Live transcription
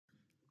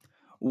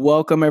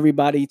Welcome,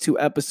 everybody, to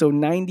episode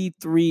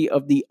 93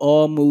 of the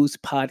All Moves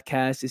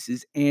podcast. This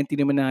is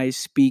Anthony Manias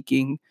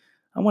speaking.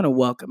 I want to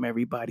welcome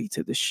everybody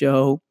to the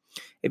show.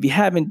 If you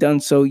haven't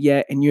done so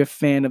yet and you're a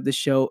fan of the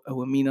show, it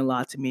would mean a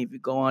lot to me if you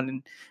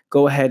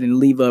go ahead and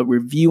leave a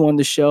review on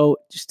the show.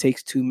 It just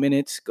takes 2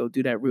 minutes. Go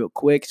do that real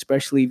quick,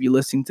 especially if you're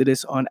listening to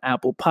this on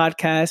Apple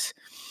Podcasts.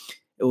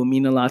 It will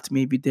mean a lot to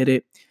me if you did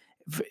it.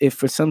 If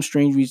for some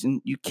strange reason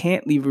you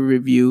can't leave a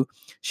review,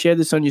 share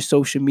this on your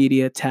social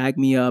media, tag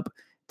me up.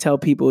 Tell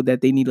people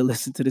that they need to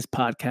listen to this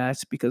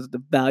podcast because of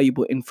the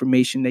valuable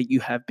information that you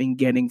have been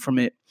getting from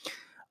it.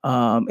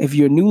 If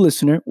you're a new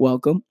listener,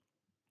 welcome.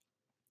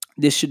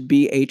 This should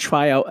be a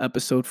tryout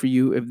episode for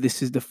you. If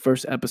this is the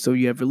first episode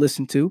you ever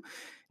listened to,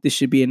 this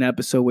should be an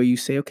episode where you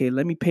say, okay,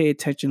 let me pay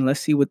attention.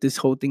 Let's see what this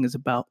whole thing is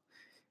about.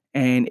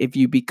 And if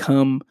you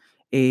become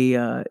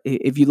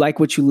if you like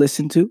what you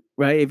listen to,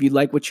 right? If you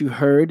like what you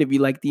heard, if you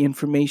like the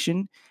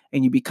information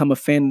and you become a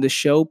fan of the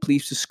show,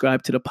 please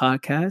subscribe to the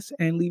podcast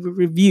and leave a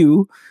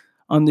review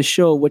on the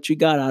show, what you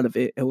got out of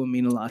it. It will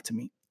mean a lot to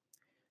me.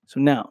 So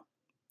now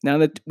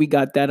that we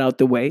got that out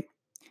the way,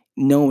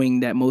 knowing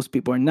that most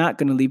people are not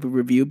going to leave a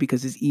review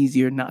because it's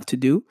easier not to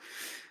do,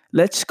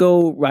 let's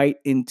go right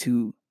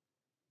into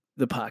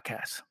the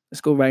podcast.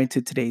 Let's go right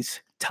into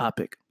today's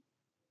topic.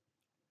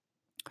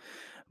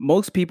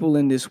 Most people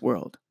in this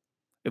world,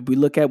 if we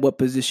look at what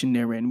position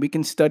they're in, we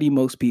can study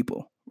most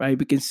people, right?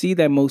 We can see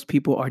that most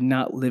people are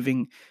not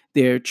living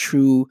their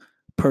true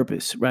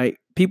purpose, right?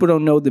 People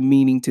don't know the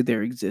meaning to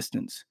their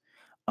existence.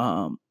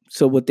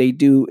 So what they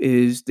do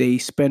is they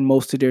spend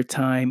most of their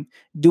time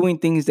doing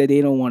things that they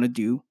don't want to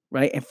do,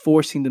 right? And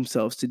forcing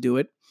themselves to do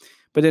it.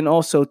 But then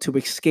also to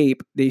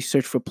escape, they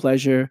search for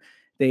pleasure.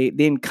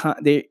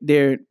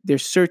 They're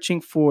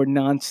searching for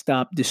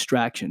nonstop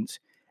distractions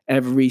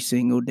every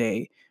single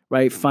day,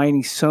 right?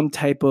 Finding some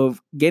type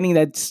of getting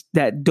that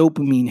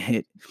dopamine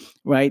hit,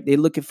 right? They're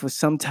looking for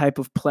some type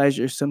of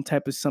pleasure, some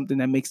type of something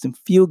that makes them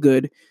feel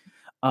good,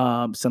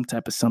 some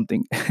type of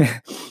something.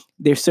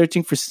 They're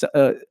searching for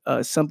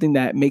something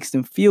that makes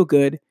them feel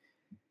good,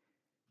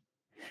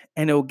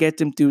 and it'll get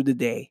them through the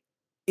day.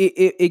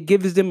 It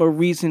gives them a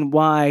reason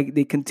why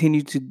they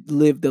continue to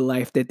live the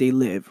life that they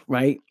live,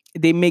 right?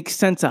 They make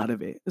sense out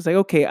of it. It's like,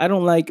 okay, I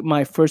don't like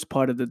my first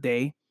part of the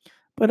day,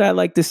 but I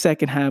like the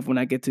second half when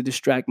I get to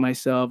distract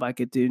myself. I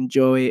get to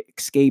enjoy it,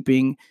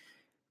 escaping,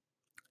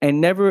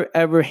 and never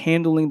ever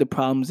handling the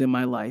problems in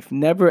my life.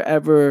 Never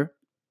ever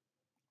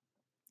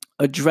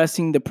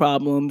addressing the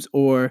problems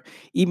or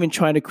even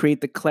trying to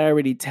create the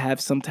clarity to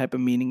have some type of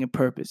meaning and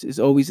purpose. Is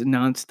always a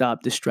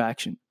nonstop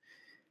distraction.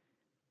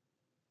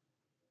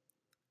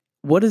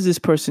 What does this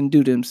person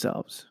do to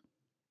themselves?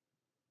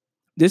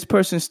 This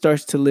person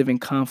starts to live in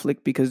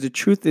conflict because the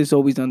truth is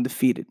always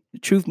undefeated. The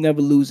truth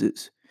never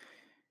loses.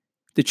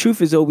 The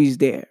truth is always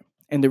there.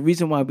 And the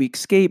reason why we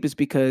escape is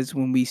because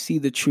when we see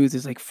the truth,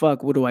 it's like,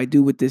 fuck, what do I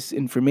do with this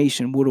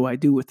information? What do I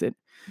do with it?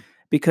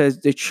 Because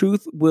the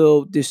truth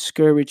will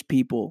discourage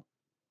people.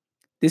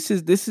 This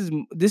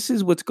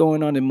is what's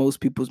going on in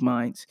most people's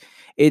minds.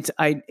 It's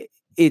like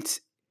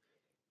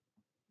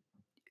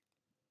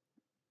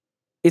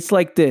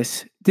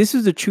this. This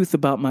is the truth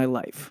about my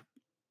life.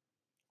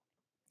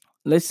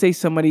 Let's say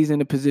somebody's in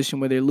a position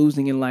where they're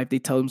losing in life. They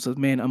tell themselves,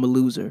 man, I'm a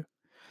loser.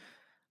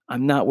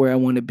 I'm not where I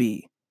want to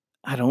be.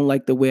 I don't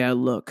like the way I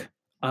look.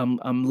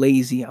 I'm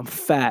lazy. I'm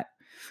fat,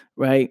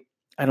 right?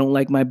 I don't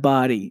like my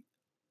body.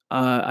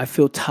 I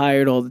feel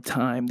tired all the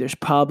time. There's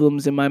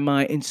problems in my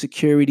mind,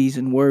 insecurities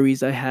and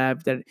worries I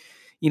have that,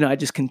 I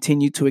just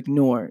continue to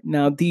ignore.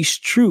 Now, these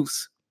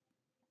truths,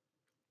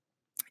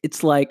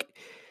 it's like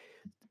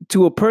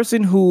to a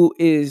person who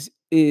is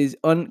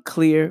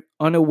unclear,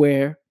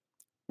 unaware,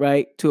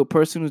 right? To a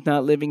person who's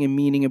not living in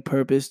meaning and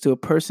purpose, to a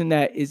person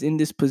that is in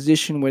this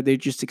position where they're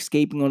just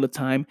escaping all the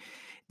time.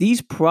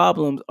 These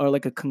problems are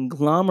like a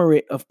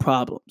conglomerate of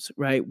problems,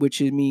 right? Which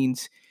it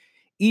means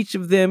each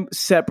of them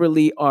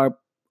separately are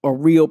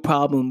real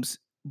problems,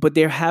 but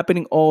they're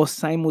happening all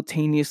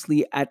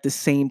simultaneously at the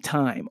same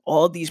time.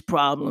 All these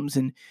problems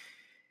and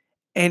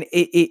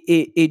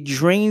it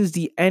drains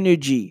the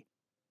energy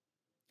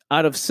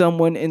out of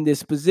someone in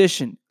this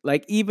position.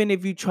 Like, even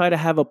if you try to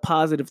have a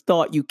positive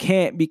thought, you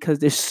can't because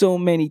there's so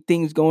many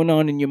things going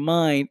on in your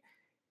mind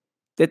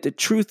that the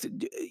truth,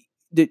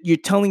 that you're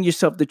telling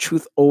yourself the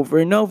truth over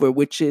and over,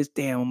 which is,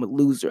 damn, I'm a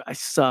loser. I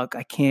suck.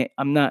 I can't,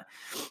 I'm not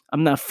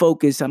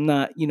focused. I'm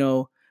not,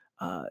 I'm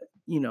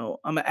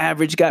an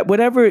average guy.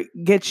 Whatever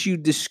gets you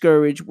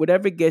discouraged,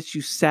 whatever gets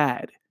you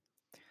sad,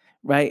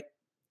 right?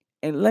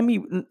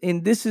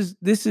 And this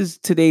is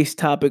today's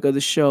topic of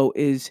the show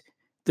is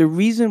the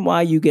reason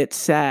why you get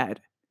sad,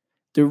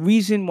 the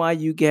reason why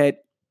you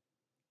get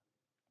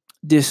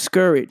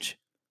discouraged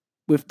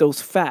with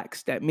those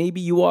facts that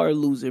maybe you are a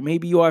loser,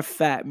 maybe you are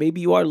fat,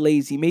 maybe you are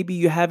lazy, maybe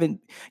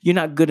you're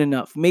not good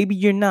enough, maybe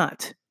you're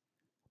not,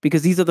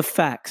 because these are the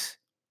facts.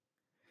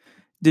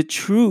 The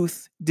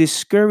truth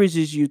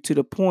discourages you to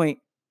the point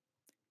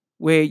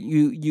where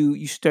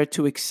you start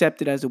to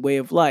accept it as a way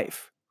of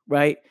life,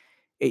 right?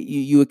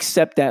 You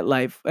accept that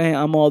life. Hey,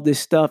 I'm all this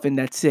stuff and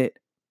that's it.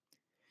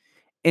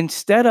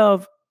 instead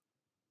of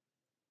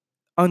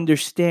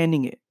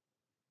understanding it,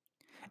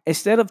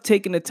 instead of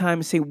taking the time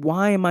to say,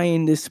 why am I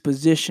in this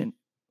position?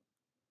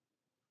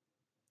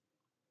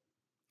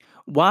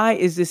 Why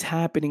is this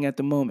happening at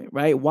the moment,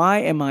 right? Why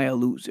am I a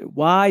loser?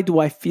 Why do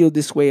I feel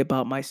this way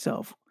about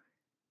myself?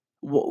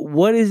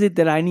 What is it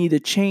that I need to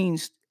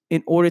change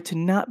in order to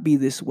not be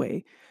this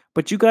way?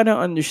 But you got to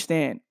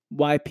understand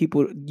why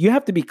people, you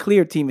have to be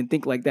clear to even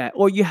think like that,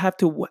 or you have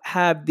to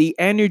have the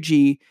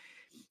energy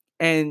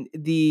and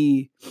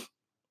you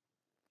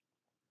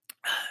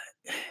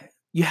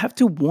have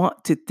to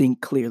want to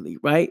think clearly,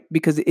 right?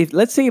 Because if,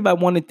 let's say if I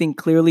want to think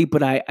clearly,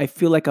 but I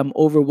feel like I'm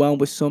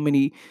overwhelmed with so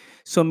many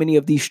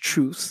of these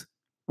truths,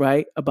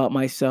 right? About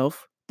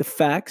myself, the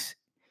facts,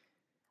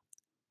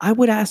 I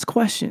would ask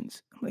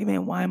questions. I'm like,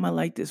 man, why am I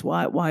like this?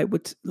 Why,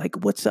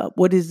 what's up?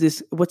 What is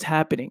this? What's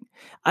happening?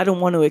 I don't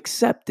want to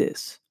accept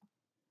this.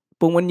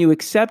 But when you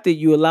accept it,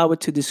 you allow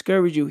it to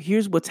discourage you.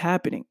 Here's what's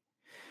happening.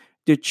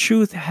 The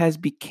truth has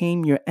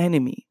become your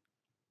enemy.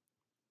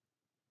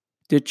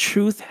 The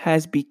truth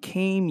has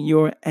become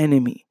your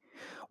enemy.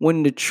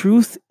 When the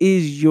truth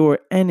is your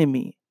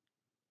enemy,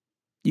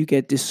 you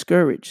get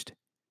discouraged.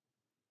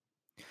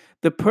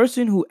 The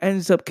person who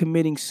ends up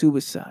committing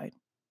suicide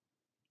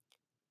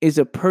is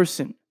a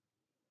person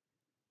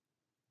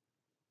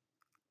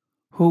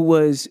who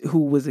was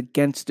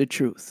against the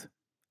truth.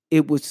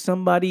 It was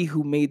somebody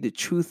who made the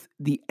truth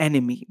the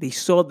enemy. They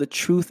saw the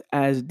truth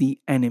as the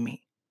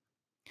enemy.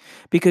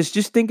 Because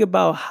just think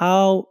about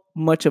how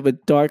much of a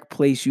dark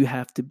place you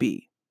have to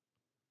be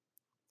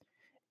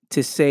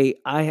to say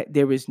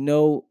there is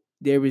no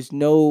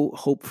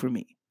hope for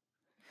me.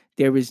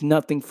 There is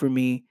nothing for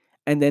me.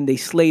 And then they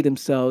slay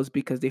themselves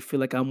because they feel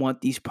like I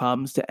want these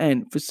problems to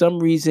end. For some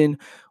reason,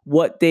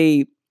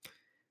 many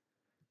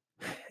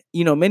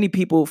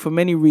people, for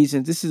many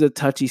reasons, this is a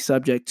touchy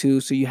subject too,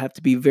 so you have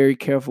to be very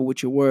careful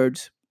with your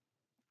words.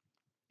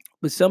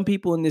 But some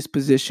people in this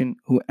position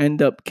who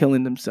end up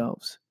killing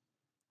themselves,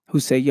 who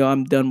say, yo,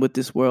 I'm done with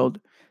this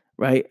world,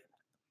 right?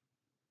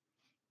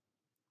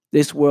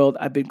 This world,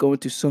 I've been going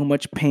through so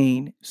much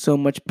pain,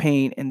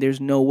 and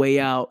there's no way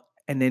out.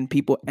 And then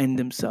people end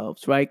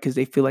themselves, right? Because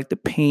they feel like the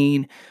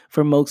pain,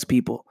 for most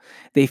people,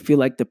 they feel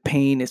like the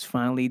pain is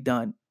finally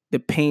done.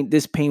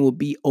 This pain will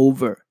be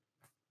over,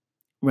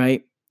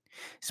 right?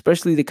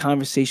 Especially the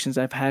conversations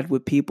I've had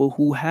with people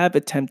who have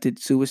attempted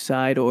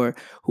suicide or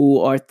who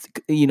are,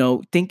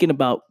 thinking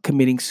about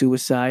committing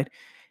suicide.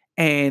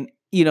 And,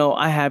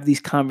 I have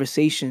these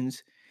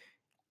conversations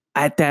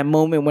at that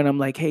moment when I'm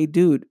like, hey,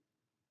 dude,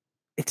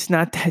 it's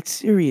not that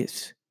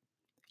serious.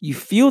 You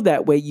feel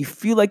that way. You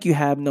feel like you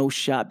have no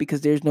shot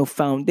because there's no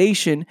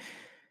foundation,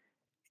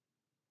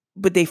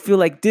 but they feel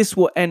like this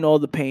will end all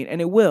the pain, and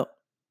it will,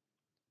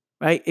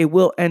 right? It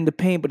will end the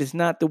pain, but it's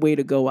not the way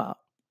to go out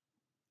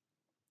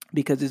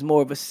because it's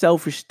more of a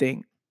selfish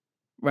thing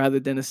rather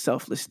than a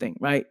selfless thing,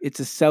 right? It's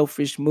a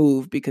selfish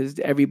move because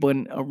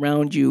everyone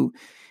around you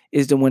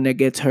is the one that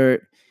gets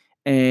hurt,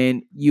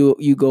 and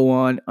you go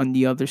on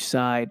the other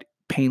side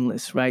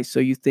painless, right? So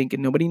you think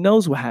and nobody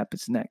knows what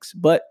happens next.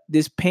 But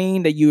this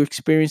pain that you're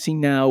experiencing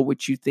now,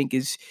 which you think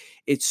it's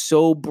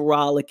so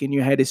brolic in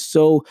your head,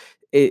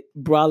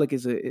 brolic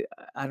is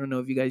I don't know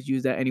if you guys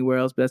use that anywhere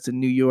else, but that's a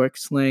New York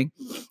slang.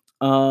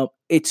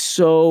 It's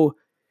so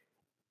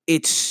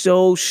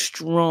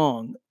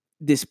strong.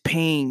 This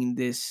pain,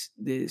 this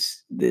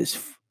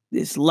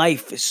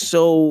life is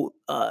so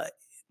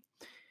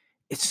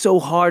it's so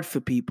hard for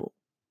people.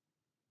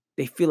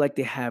 They feel like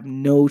they have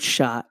no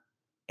shot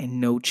and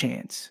no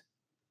chance.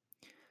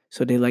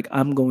 So they're like,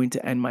 I'm going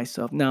to end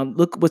myself. Now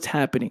look what's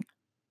happening.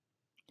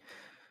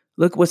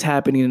 Look what's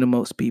happening to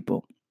most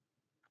people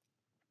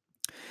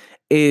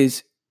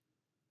is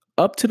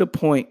up to the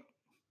point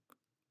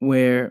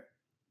where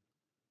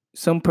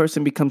some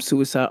person becomes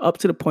suicidal, up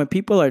to the point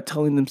people are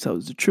telling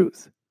themselves the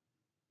truth.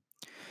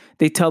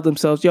 They tell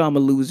themselves, yo, I'm a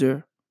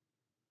loser.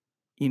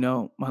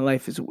 My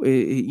life is,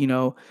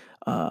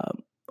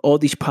 all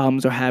these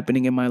problems are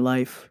happening in my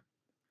life.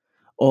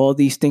 All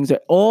these things,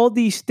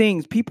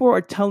 people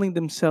are telling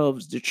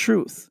themselves the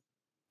truth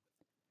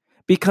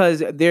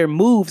because their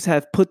moves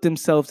have put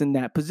themselves in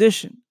that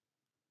position.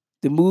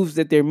 The moves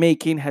that they're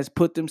making has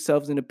put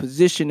themselves in a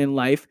position in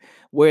life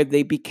where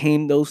they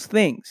became those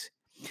things.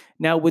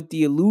 Now, what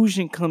the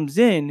illusion comes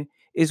in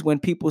is when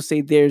people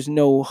say there's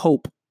no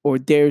hope, or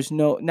there's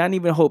not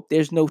even hope,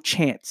 there's no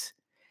chance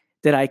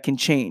that I can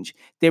change.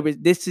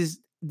 This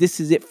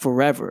is it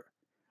forever,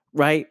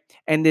 right?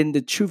 And then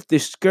the truth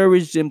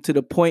discourages them to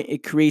the point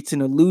it creates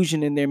an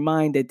illusion in their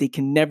mind that they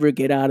can never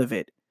get out of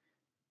it.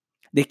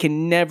 They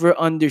can never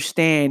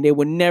understand. They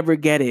will never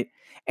get it.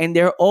 And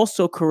they're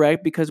also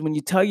correct because when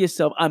you tell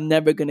yourself, I'm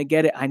never going to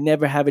get it, I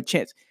never have a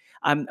chance,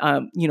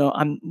 nothing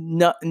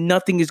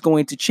is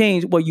going to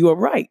change. Well, you are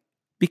right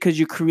because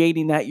you're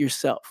creating that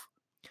yourself,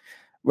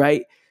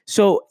 right?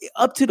 So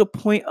up to the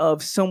point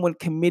of someone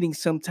committing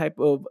some type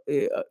of,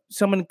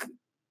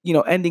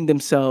 ending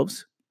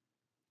themselves,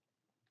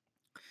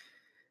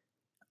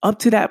 up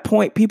to that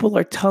point, people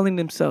are telling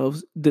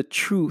themselves the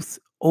truth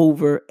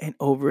over and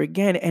over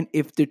again. And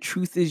if the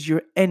truth is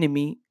your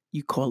enemy,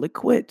 you call it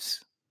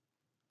quits.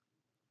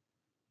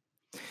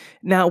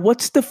 Now,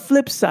 what's the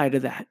flip side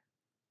of that?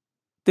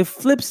 The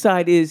flip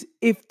side is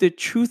if the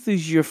truth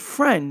is your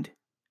friend,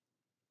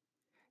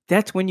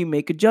 that's when you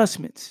make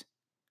adjustments.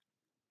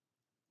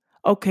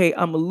 Okay,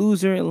 I'm a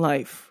loser in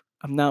life.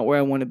 I'm not where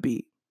I want to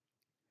be.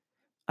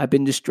 I've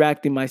been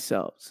distracting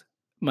myself.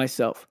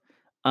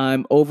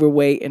 I'm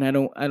overweight and I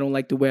don't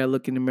like the way I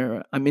look in the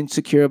mirror. I'm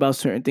insecure about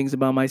certain things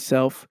about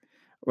myself,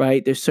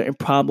 right? There's certain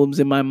problems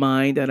in my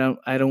mind that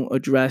I don't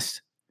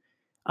address.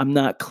 I'm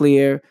not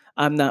clear.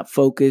 I'm not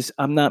focused.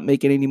 I'm not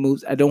making any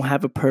moves. I don't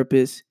have a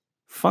purpose.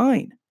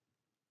 Fine.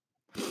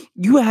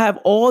 You have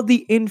all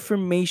the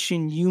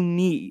information you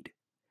need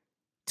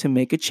to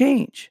make a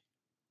change.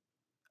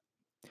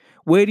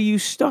 Where do you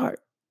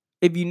start?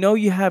 If you know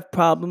you have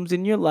problems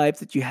in your life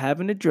that you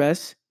haven't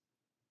addressed,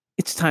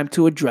 it's time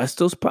to address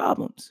those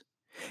problems.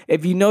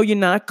 If you know you're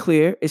not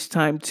clear, it's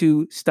time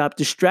to stop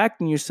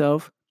distracting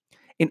yourself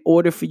in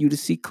order for you to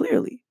see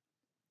clearly.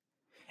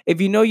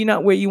 If you know you're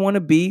not where you want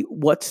to be,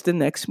 what's the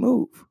next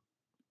move?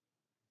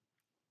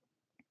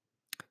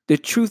 The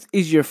truth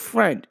is your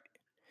friend.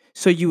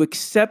 So you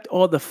accept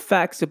all the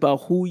facts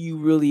about who you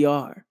really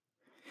are.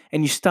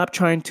 And you stop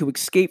trying to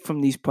escape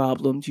from these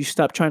problems. You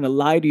stop trying to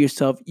lie to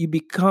yourself. You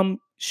become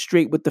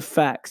straight with the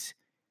facts.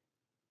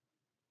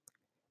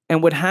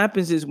 And what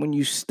happens is when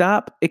you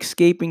stop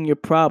escaping your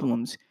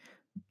problems,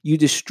 you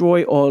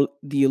destroy all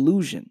the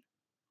illusion.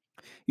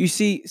 You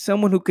see,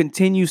 someone who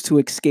continues to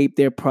escape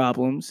their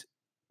problems,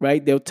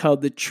 right? They'll tell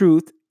the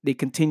truth. They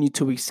continue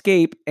to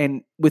escape.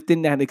 And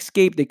within that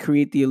escape, they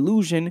create the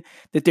illusion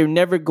that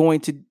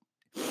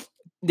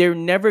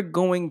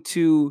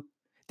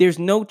there's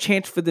no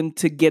chance for them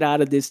to get out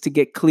of this, to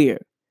get clear.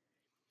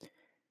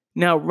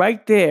 Now,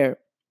 right there,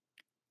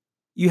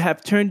 you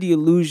have turned the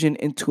illusion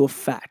into a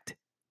fact,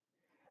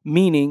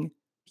 meaning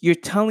you're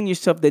telling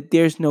yourself that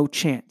there's no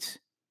chance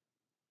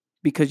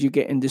because you're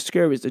getting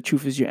discouraged. The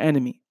truth is your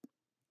enemy.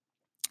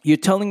 You're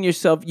telling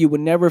yourself you will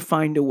never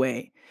find a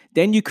way.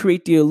 Then you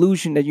create the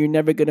illusion that you're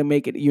never going to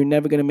make it. You're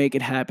never going to make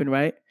it happen,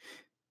 right?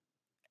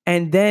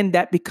 And then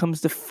that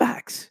becomes the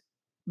facts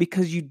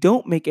because you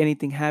don't make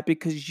anything happen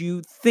because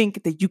you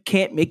think that you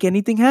can't make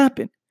anything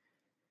happen.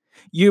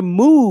 Your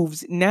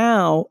moves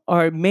now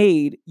are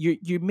made.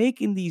 You're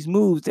making these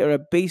moves that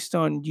are based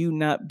on you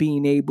not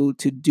being able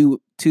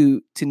to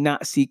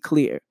not see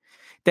clear.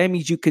 That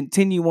means you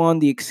continue on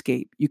the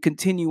escape. You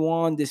continue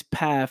on this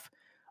path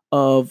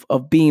of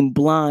being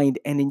blind,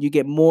 and then you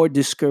get more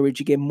discouraged.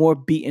 You get more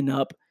beaten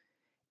up,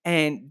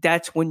 and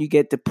that's when you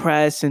get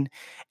depressed, and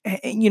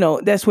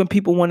that's when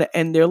people want to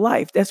end their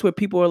life. That's where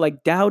people are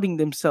like doubting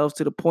themselves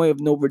to the point of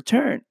no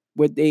return,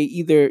 where they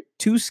either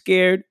too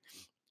scared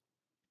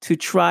to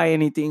try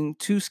anything,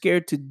 too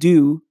scared to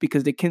do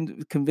because they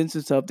can convince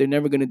themselves they're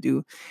never going to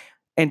do,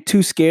 and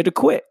too scared to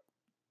quit,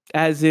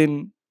 as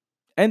in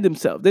end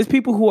themselves. There's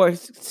people who are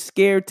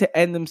scared to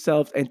end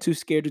themselves and too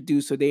scared to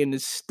do so. They're in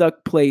this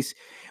stuck place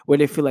where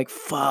they feel like,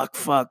 fuck.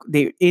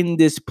 They're in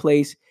this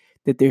place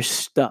that they're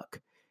stuck.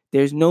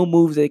 There's no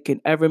moves they can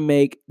ever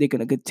make. They're going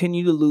to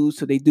continue to lose,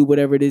 so they do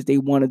whatever it is they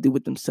want to do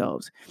with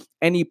themselves.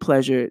 Any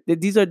pleasure.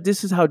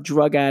 This is how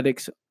drug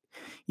addicts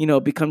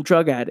become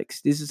drug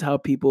addicts. This is how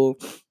people,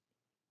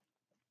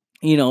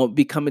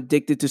 become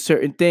addicted to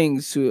certain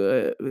things,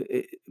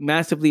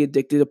 massively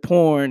addicted to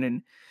porn.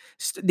 And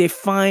they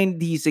find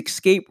these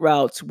escape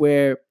routes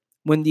where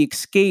when they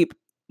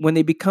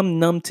become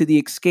numb to the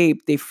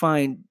escape, they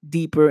find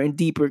deeper and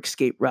deeper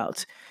escape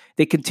routes.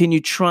 They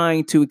continue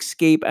trying to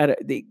escape at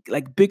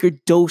bigger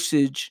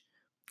dosage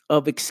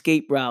of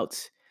escape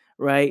routes,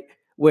 right?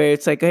 Where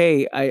it's like,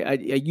 hey, I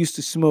used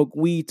to smoke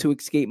weed to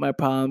escape my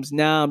problems.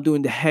 Now I'm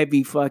doing the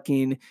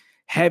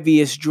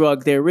heaviest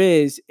drug there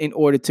is in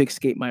order to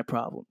escape my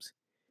problems.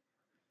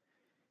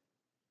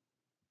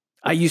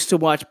 I used to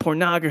watch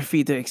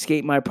pornography to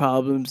escape my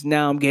problems.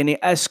 Now I'm getting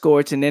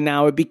escorts, and then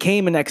now it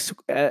became an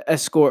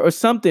escort or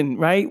something,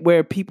 right?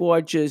 Where people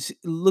are just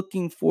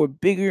looking for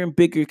bigger and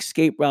bigger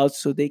escape routes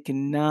so they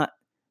cannot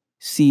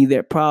see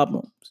their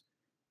problems,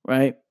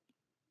 right?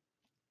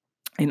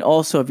 And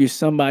also, if you're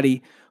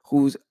somebody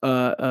who's,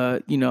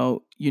 you're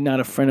not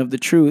a friend of the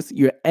truth,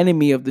 you're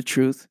enemy of the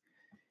truth,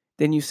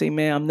 then you say,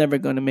 man, I'm never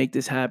going to make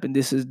this happen.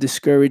 This is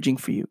discouraging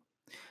for you.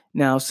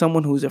 Now,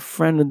 someone who's a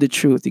friend of the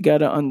truth, you got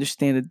to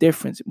understand the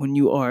difference when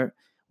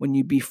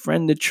you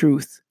befriend the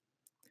truth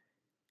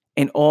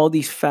and all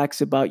these facts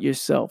about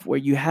yourself where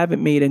you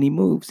haven't made any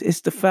moves.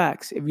 It's the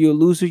facts. If you're a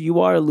loser, you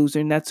are a loser,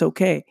 and that's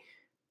okay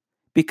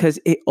because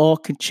it all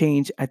can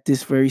change at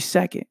this very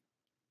second.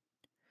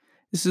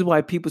 This is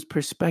why people's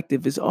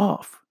perspective is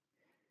off.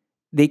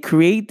 They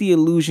create the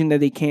illusion that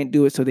they can't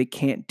do it, so they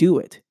can't do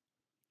it.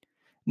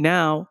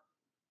 Now,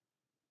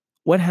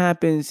 what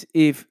happens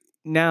if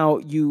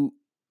now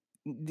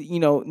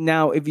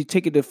if you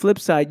take it to the flip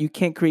side, you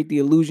can't create the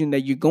illusion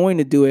that you're going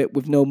to do it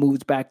with no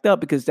moves backed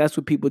up, because that's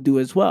what people do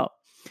as well.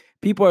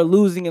 People are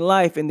losing in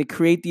life and they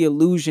create the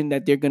illusion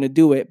that they're going to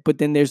do it, but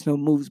then there's no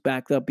moves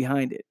backed up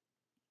behind it.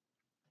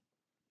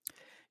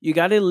 You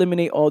got to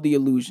eliminate all the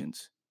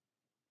illusions.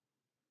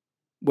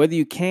 Whether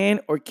you can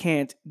or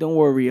can't, don't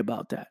worry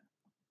about that.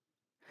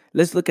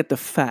 Let's look at the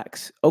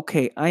facts.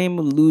 Okay, I am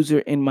a loser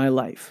in my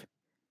life,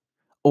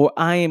 or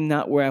I am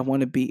not where I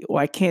want to be, or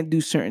I can't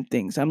do certain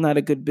things. I'm not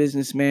a good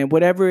businessman,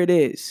 whatever it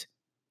is.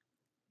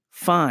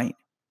 Fine.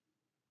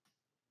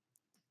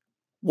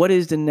 What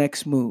is the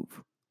next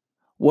move?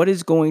 What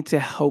is going to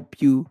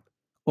help you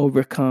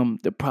overcome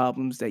the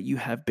problems that you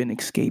have been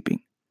escaping?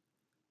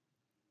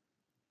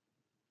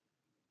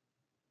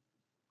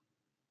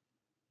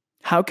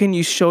 How can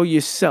you show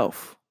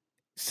yourself?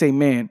 Say,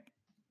 man,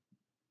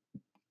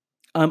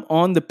 I'm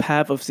on the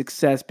path of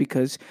success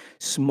because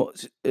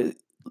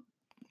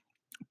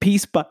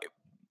piece by,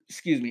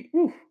 excuse me.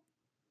 Whew.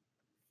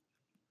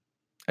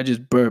 I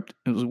just burped.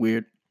 It was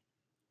weird.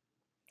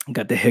 I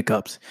got the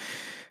hiccups.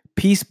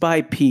 Piece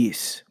by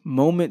piece,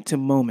 moment to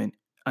moment,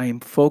 I am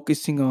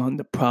focusing on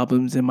the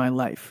problems in my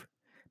life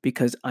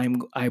because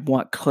I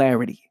want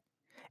clarity.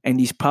 And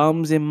these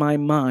problems in my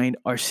mind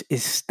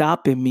is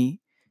stopping me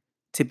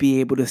to be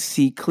able to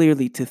see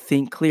clearly, to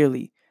think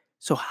clearly.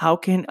 So how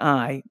can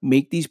I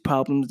make these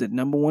problems the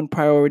number one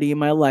priority in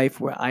my life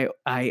where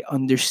I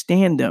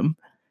understand them?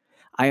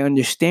 I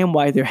understand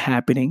why they're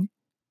happening,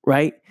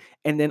 right?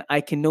 And then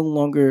I can no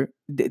longer,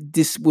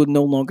 this will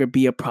no longer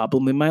be a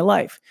problem in my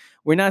life.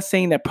 We're not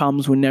saying that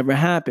problems will never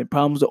happen.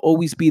 Problems will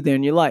always be there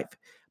in your life.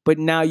 But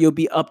now you'll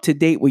be up to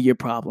date with your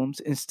problems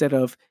instead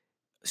of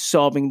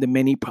solving the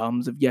many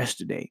problems of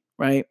yesterday,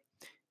 right?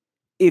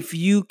 If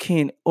you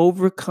can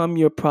overcome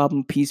your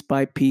problem piece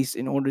by piece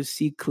in order to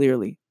see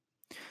clearly,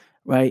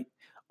 right?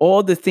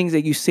 All the things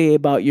that you say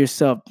about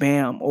yourself,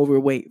 bam,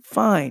 overweight,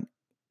 fine.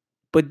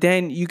 But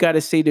then you got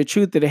to say the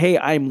truth that, hey,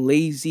 I'm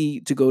lazy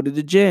to go to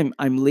the gym.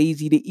 I'm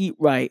lazy to eat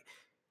right,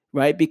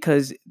 right?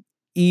 Because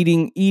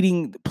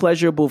eating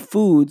pleasurable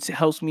foods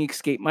helps me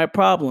escape my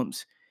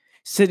problems.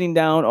 Sitting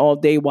down all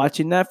day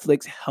watching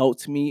Netflix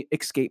helps me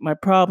escape my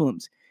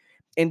problems.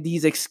 And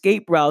these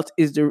escape routes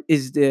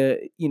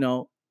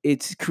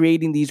it's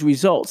creating these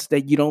results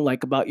that you don't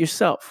like about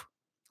yourself.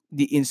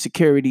 The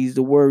insecurities,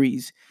 the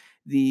worries,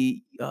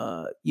 the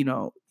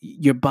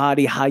your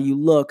body, how you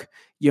look,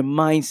 your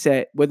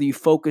mindset, whether you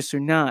focus or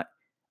not.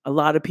 A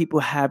lot of people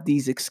have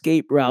these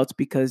escape routes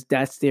because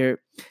that's the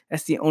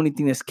only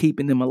thing that's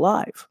keeping them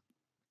alive,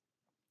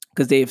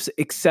 because they've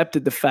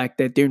accepted the fact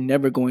that they're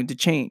never going to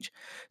change.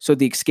 So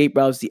the escape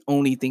route is the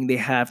only thing they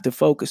have to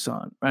focus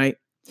on, right?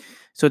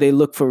 So they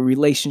look for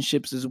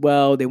relationships as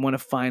well. They want to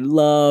find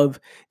love.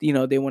 They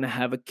want to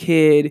have a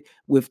kid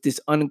with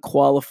this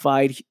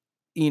unqualified,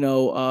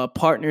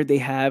 partner they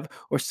have,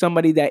 or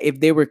somebody that if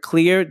they were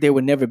clear, they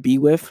would never be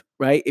with,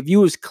 right? If you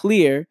was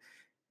clear,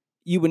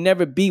 you would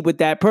never be with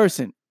that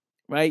person,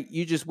 right?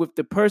 You just with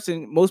the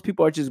person. Most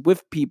people are just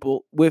with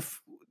people.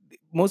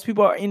 Most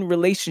people are in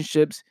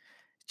relationships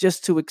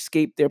just to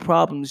escape their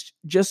problems,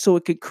 just so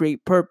it could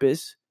create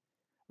purpose,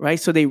 right?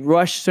 So they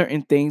rush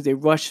certain things. They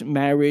rush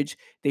marriage.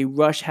 They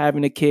rush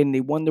having a kid, and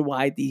they wonder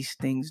why these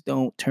things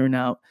don't turn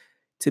out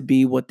to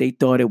be what they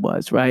thought it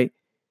was, right?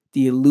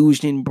 The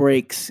illusion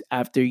breaks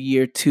after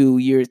year 2,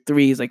 year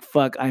 3. It's like,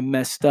 fuck, I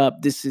messed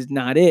up. This is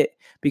not it,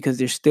 because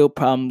there's still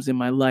problems in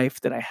my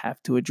life that I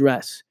have to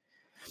address.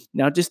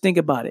 Now, just think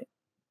about it.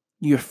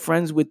 You're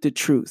friends with the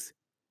truth.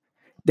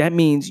 That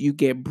means you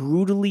get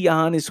brutally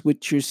honest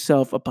with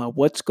yourself about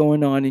what's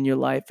going on in your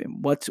life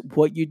and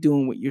what you're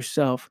doing with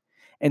yourself.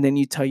 And then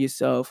you tell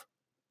yourself,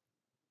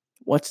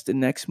 what's the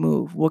next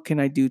move? What can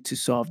I do to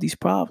solve these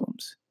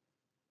problems?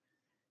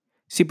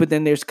 See, but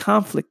then there's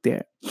conflict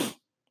there.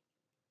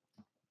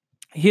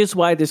 Here's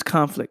why there's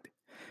conflict.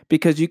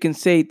 Because you can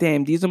say,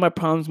 damn, these are my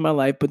problems in my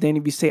life. But then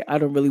if you say, I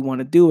don't really want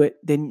to do it,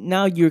 then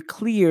now you're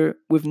clear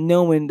with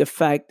knowing the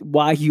fact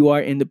why you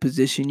are in the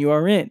position you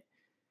are in.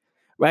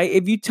 Right?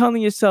 If you're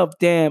telling yourself,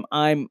 damn,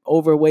 I'm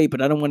overweight,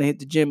 but I don't want to hit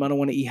the gym, I don't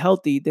want to eat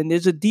healthy, then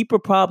there's a deeper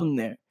problem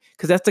there.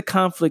 Because that's the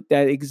conflict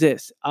that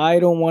exists. I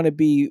don't want to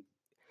be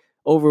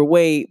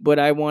overweight, but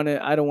I don't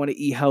want to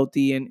eat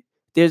healthy. And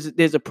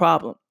there's a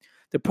problem.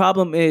 The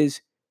problem is,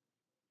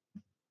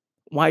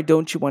 why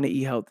don't you want to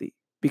eat healthy?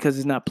 Because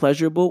it's not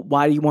pleasurable.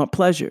 Why do you want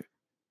pleasure?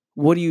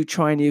 What are you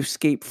trying to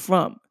escape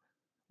from?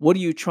 What are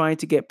you trying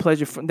to get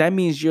pleasure from? That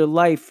means your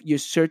life, you're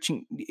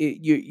searching,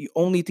 your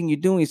only thing you're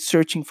doing is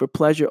searching for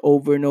pleasure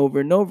over and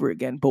over and over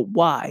again. But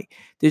why?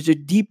 There's a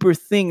deeper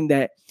thing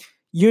that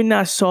you're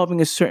not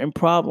solving a certain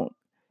problem.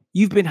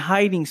 You've been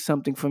hiding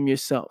something from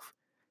yourself.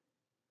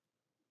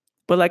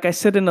 But like I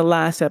said in the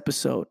last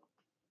episode,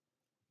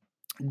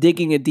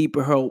 digging a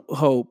deeper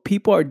hole.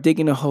 People are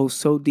digging a hole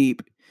so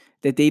deep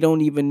that they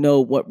don't even know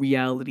what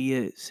reality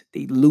is.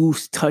 They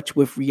lose touch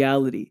with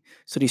reality.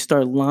 So they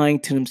start lying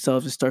to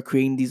themselves and start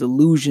creating these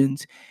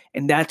illusions.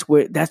 And that's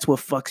what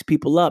fucks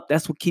people up.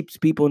 That's what keeps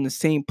people in the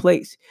same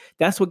place.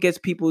 That's what gets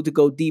people to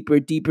go deeper,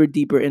 deeper,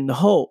 deeper in the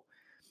hole,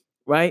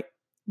 right?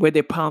 Where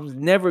their problems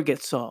never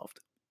get solved.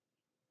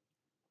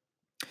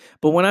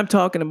 But what I'm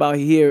talking about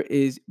here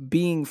is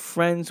being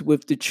friends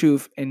with the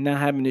truth and not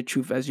having the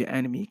truth as your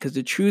enemy. Because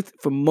the truth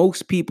for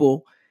most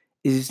people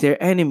is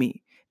their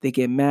enemy. They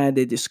get mad,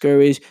 they're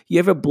discouraged. You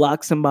ever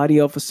block somebody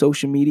off of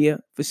social media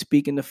for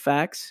speaking the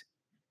facts?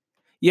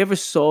 You ever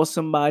saw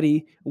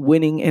somebody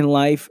winning in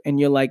life and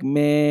you're like,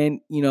 man,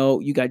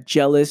 you got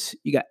jealous,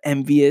 you got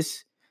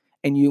envious,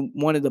 and you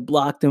wanted to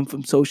block them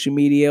from social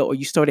media, or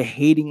you started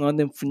hating on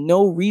them for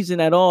no reason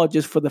at all,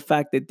 just for the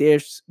fact that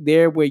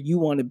they're where you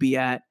want to be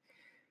at,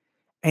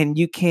 and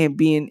you can't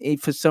be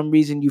for some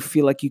reason you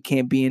feel like you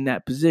can't be in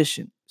that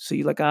position. So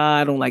you're like,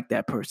 I don't like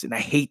that person. I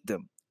hate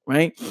them,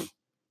 right?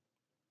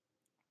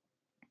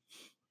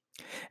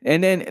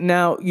 And then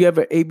now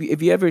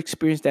if you ever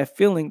experienced that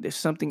feeling, there's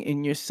something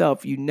in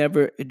yourself. You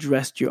never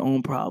addressed your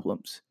own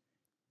problems.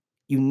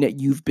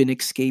 You've been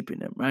escaping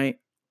them, right?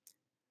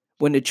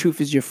 When the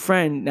truth is your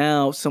friend,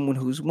 now someone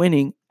who's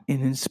winning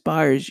and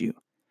inspires you.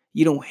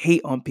 You don't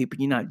hate on people.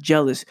 You're not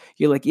jealous.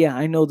 You're like, yeah,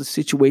 I know the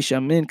situation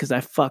I'm in because I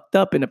fucked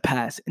up in the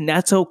past. And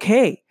that's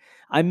okay.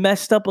 I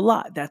messed up a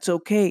lot. That's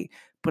okay.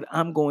 But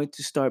I'm going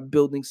to start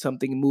building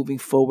something and moving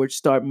forward,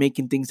 start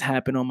making things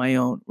happen on my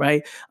own,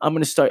 right? I'm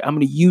going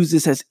to use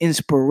this as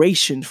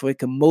inspiration so it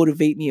can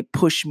motivate me and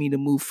push me to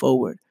move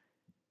forward.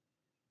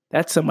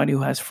 That's somebody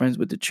who has friends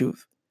with the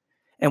truth.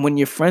 And when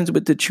you're friends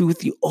with the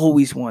truth, you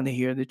always want to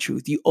hear the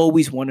truth. You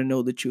always want to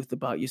know the truth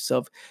about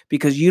yourself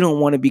because you don't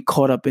want to be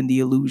caught up in the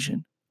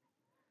illusion.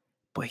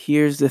 But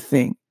here's the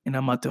thing, and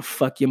I'm about to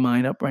fuck your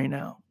mind up right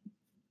now.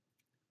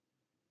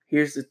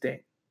 Here's the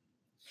thing.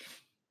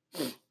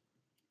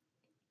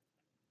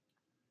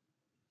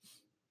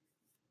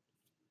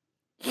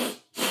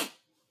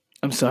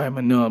 I'm sorry,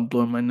 I'm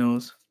blowing my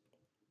nose.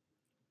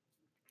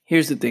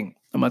 Here's the thing.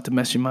 I'm about to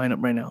mess your mind up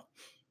right now.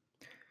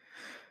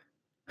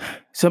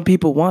 Some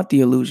people want the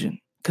illusion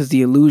because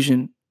the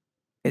illusion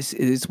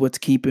is what's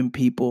keeping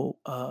people.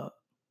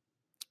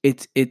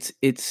 It's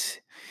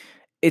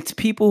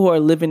people who are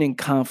living in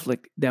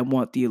conflict that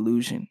want the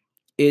illusion.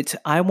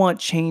 I want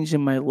change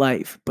in my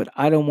life, but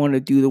I don't want to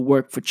do the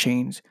work for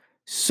change.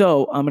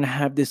 So I'm going to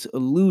have this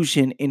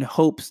illusion in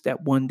hopes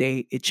that one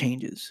day it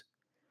changes.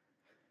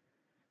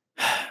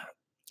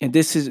 And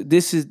this is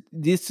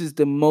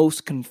the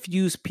most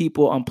confused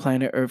people on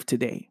planet Earth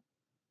today,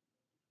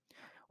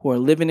 who are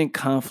living in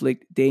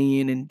conflict day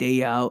in and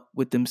day out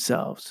with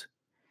themselves.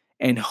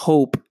 And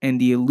hope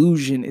and the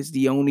illusion is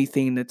the only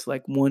thing that's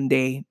like one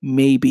day,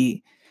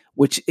 maybe,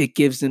 which it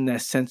gives them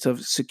that sense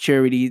of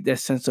security, that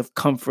sense of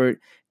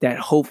comfort, that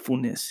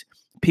hopefulness.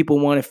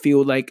 People want to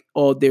feel like,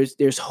 oh,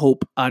 there's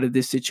hope out of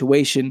this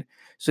situation.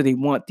 So they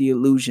want the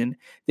illusion.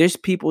 There's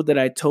people that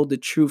I told the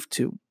truth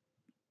to,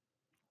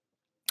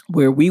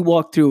 where we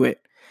walk through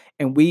it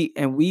and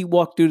we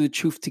walk through the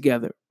truth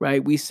together,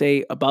 right? We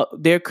say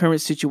about their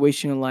current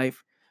situation in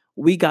life.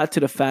 We got to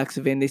the facts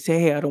of it and they say,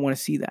 hey, I don't want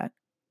to see that.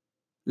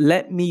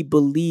 Let me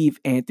believe,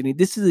 Anthony.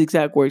 This is the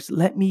exact words.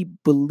 Let me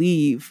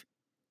believe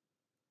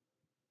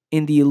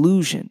in the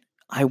illusion.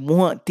 I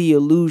want the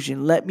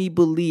illusion. Let me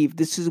believe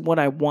this is what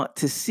I want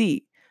to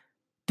see.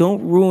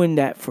 Don't ruin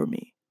that for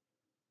me.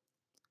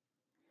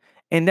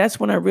 And that's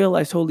when I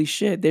realized, holy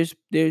shit, there's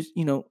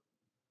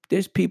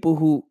people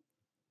who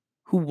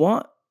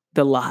want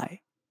the lie,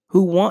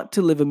 who want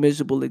to live a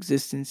miserable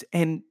existence,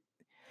 and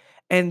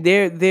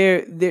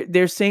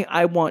they're saying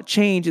I want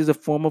change is a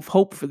form of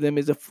hope for them,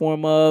 is a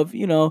form of,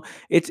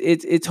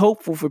 it's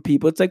hopeful for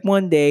people. It's like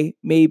one day,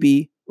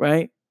 maybe,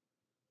 right?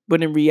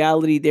 But in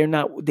reality, they're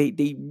not,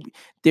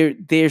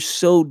 they're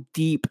so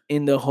deep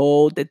in the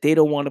hole that they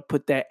don't want to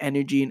put that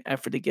energy and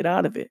effort to get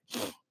out of it.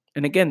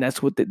 And again, that's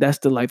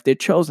the life they're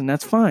chosen.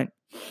 That's fine.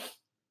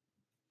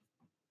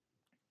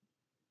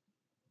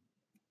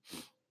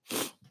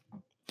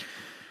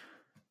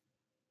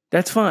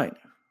 That's fine.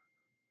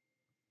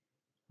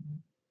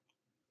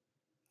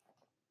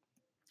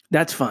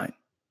 That's fine.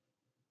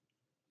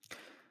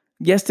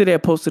 Yesterday, I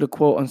posted a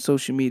quote on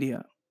social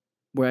media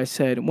where I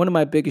said, one of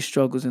my biggest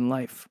struggles in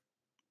life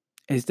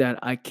is that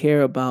I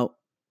care about,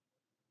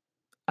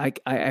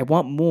 I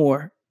want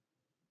more,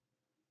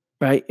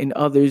 right, in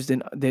others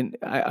than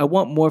I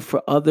want more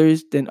for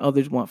others than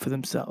others want for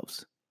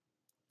themselves.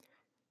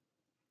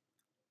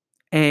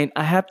 And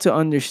I have to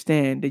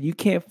understand that you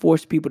can't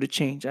force people to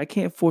change. I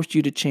can't force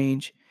you to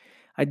change.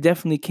 I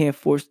definitely can't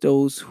force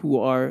those who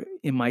are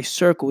in my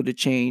circle to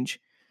change,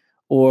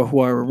 or who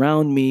are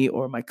around me,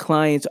 or my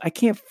clients. I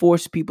can't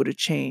force people to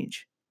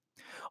change.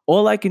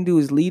 All I can do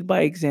is lead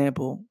by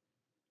example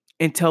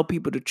and tell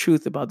people the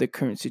truth about their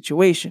current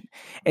situation.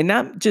 And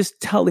not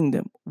just telling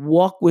them,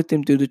 walk with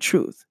them through the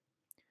truth.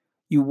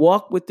 You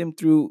walk with them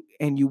through,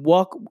 and you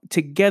walk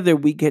together,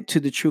 we get to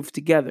the truth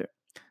together,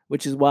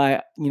 which is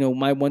why,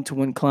 my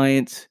one-to-one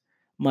clients,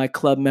 my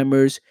club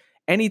members,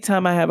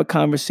 anytime I have a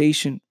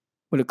conversation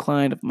with a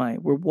client of mine,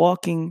 we're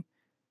walking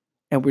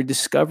and we're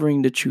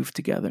discovering the truth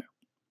together.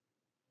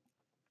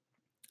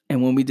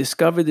 And when we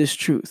discover this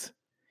truth,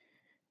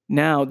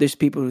 now there's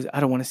people who, I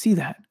don't want to see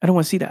that. I don't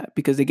want to see that,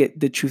 because they get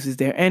the truth is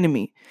their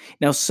enemy.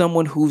 Now,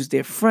 someone who's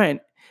their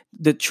friend,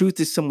 the truth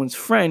is someone's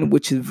friend,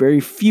 which is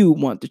very few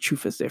want the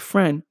truth as their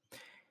friend.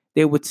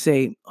 They would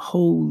say,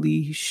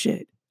 holy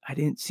shit, I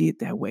didn't see it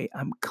that way.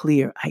 I'm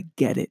clear. I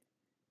get it.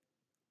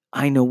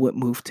 I know what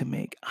move to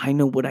make. I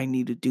know what I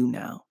need to do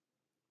now.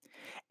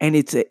 And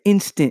it's an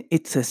instant,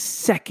 it's a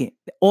second.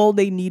 All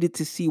they needed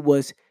to see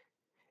was,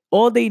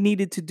 all they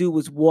needed to do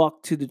was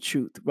walk to the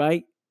truth,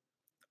 right?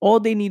 All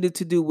they needed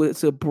to do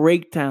was a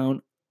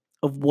breakdown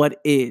of what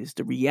is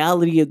the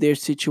reality of their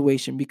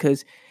situation,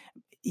 because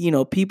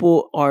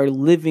people are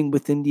living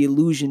within the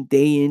illusion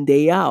day in,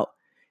 day out.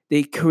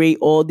 They create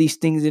all these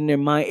things in their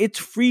mind. It's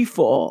free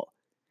for all.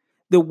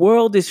 The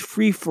world is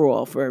free for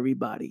all for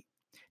everybody.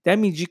 That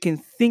means you can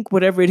think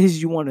whatever it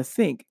is you want to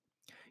think.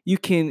 You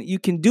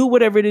can do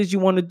whatever it is you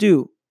want to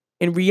do.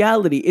 In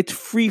reality, it's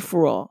free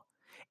for all.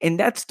 And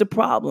that's the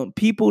problem.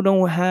 People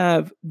don't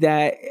have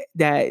that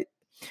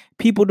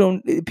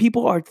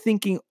people are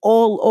thinking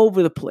all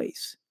over the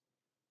place,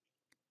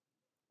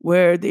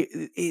 where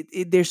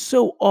they're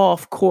so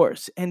off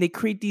course, and they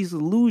create these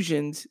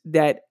illusions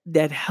that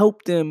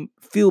help them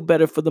feel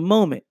better for the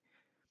moment.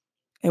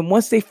 And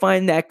once they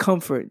find that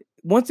comfort,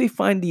 once they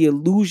find the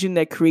illusion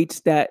that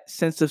creates that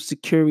sense of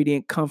security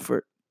and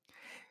comfort,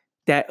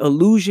 that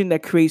illusion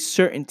that creates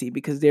certainty,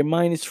 because their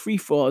mind is free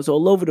fall, is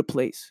all over the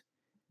place,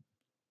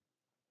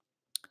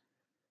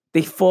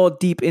 they fall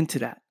deep into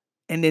that.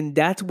 And then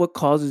that's what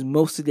causes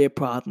most of their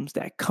problems,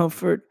 that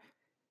comfort,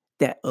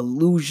 that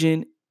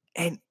illusion,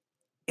 and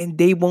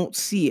they won't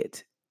see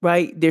it,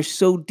 right? They're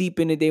so deep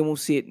in it, they won't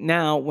see it.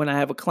 Now, when I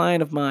have a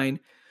client of mine,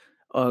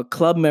 a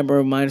club member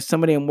of mine,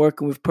 somebody I'm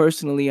working with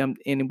personally, and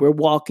we're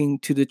walking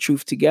to the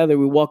truth together.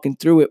 We're walking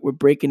through it. We're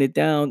breaking it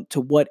down to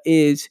what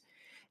is.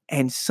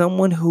 And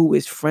someone who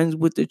is friends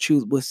with the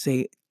truth will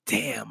say,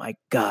 damn, I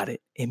got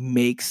it. It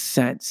makes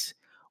sense.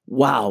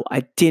 Wow,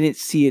 I didn't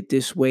see it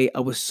this way. I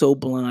was so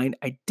blind.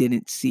 I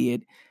didn't see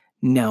it.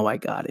 Now I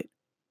got it.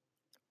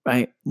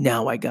 Right?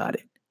 Now I got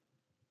it.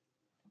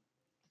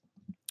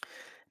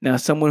 Now,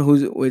 someone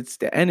it's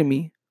the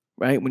enemy,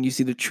 right? When you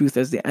see the truth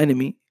as the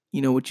enemy,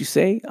 you know what you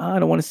say? I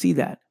don't want to see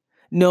that.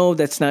 No,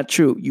 that's not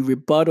true. You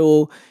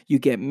rebuttal, you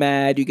get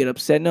mad, you get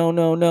upset. No,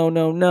 no, no,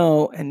 no,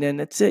 no. And then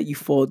that's it. You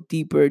fall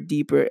deeper,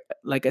 deeper,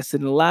 like I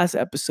said in the last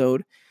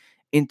episode,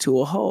 into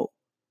a hole,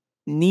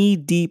 knee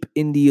deep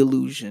in the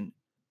illusion.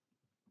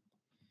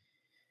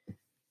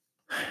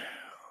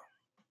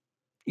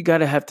 You got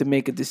to have to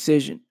make a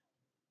decision.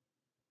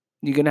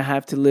 You're going to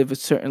have to live a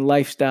certain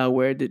lifestyle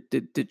where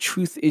the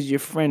truth is your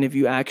friend if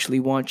you actually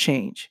want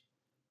change.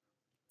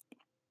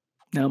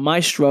 Now, my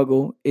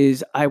struggle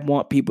is I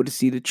want people to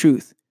see the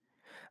truth.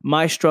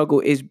 My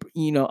struggle is,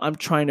 I'm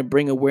trying to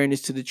bring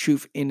awareness to the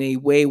truth in a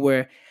way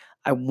where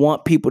I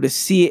want people to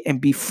see it and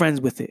be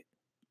friends with it.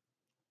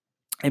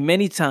 And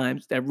many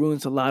times that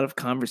ruins a lot of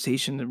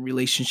conversations and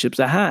relationships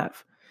I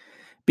have,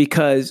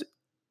 because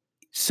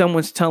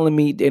someone's telling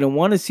me they don't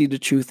want to see the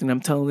truth, and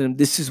I'm telling them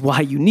this is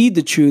why you need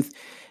the truth.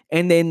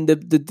 And then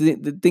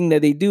the thing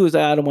that they do is,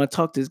 I don't want to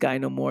talk to this guy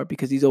no more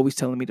because he's always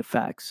telling me the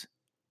facts.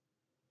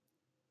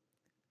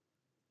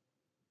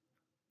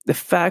 The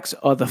facts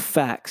are the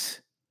facts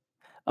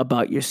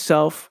about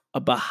yourself,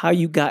 about how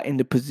you got in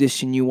the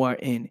position you are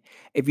in.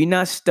 If you're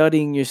not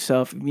studying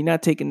yourself, if you're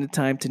not taking the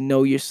time to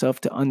know yourself,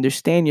 to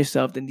understand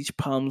yourself, then these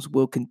problems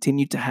will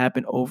continue to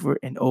happen over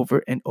and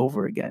over and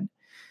over again.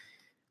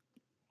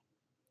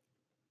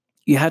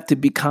 You have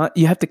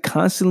to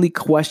constantly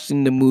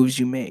question the moves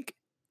you make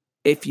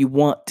if you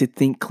want to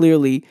think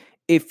clearly.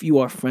 If you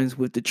are friends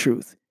with the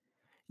truth,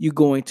 you're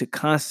going to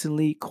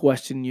constantly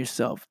question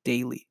yourself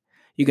daily.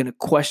 You're going to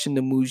question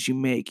the moves you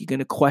make. You're going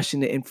to question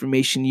the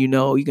information you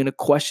know. You're going to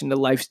question the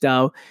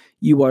lifestyle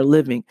you are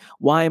living.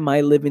 Why am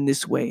I living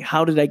this way?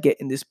 How did I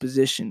get in this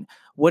position?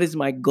 What is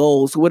my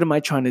goals? What am I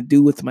trying to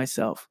do with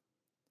myself?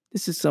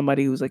 This is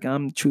somebody who's like,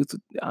 I'm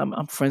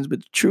friends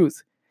with the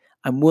truth.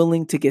 I'm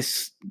willing to get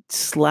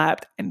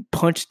slapped and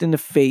punched in the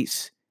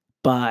face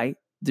by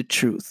the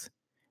truth.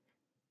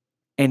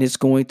 And it's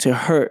going to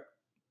hurt,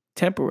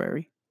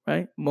 temporary,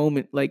 right?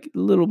 Moment, like a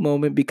little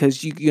moment,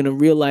 because you're going to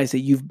realize that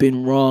you've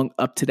been wrong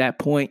up to that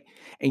point,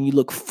 and you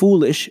look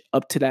foolish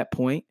up to that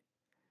point.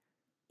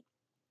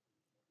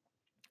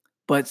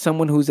 But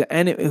someone who's an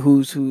enemy,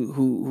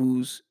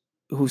 who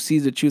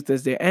sees the truth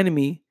as their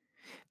enemy,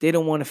 they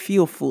don't want to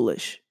feel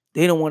foolish.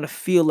 They don't want to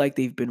feel like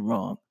they've been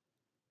wrong.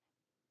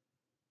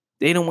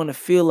 They don't want to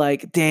feel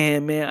like,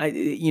 damn, man,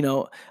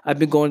 I've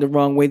been going the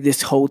wrong way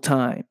this whole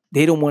time.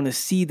 They don't want to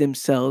see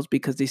themselves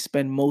because they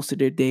spend most of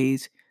their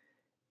days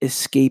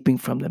escaping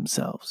from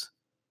themselves.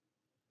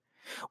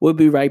 We'll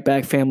be right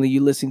back, family.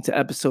 You're listening to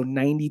episode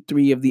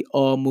 93 of the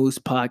All Moves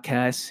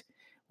podcast.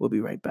 We'll be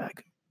right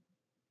back.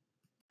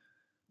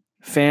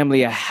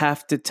 Family, I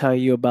have to tell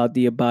you about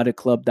the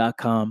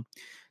aboutitclub.com.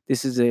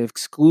 This is an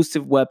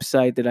exclusive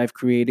website that I've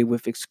created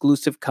with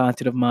exclusive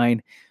content of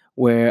mine,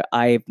 where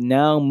I've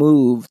now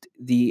moved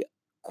the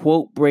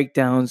quote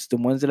breakdowns, the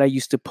ones that I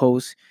used to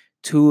post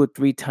 2 or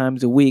 3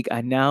 times a week.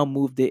 I now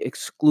moved it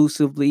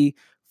exclusively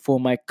for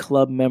my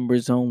club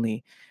members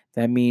only.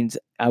 That means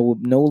I will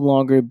no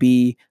longer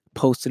be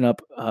posting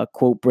up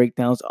quote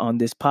breakdowns on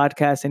this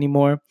podcast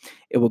anymore.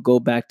 It will go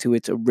back to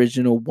its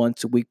original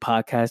once a week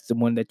podcast, the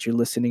one that you're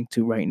listening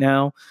to right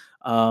now.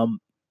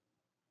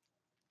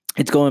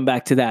 it's going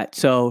back to that.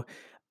 So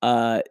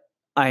I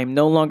am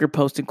no longer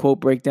posting quote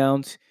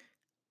breakdowns.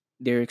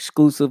 They're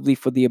exclusively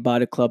for the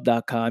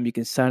aboutitclub.com. You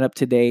can sign up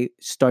today,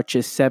 start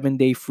your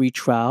 7-day free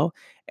trial.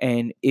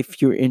 And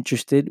if you're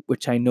interested,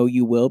 which I know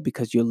you will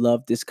because you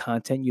love this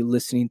content, you're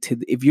listening to,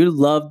 if you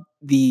love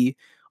the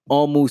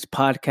Almost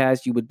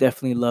podcast, you would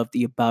definitely love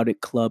the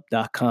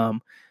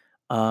aboutitclub.com.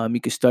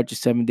 You can start your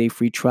 7-day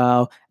free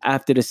trial.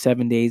 After the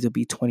 7 days, it'll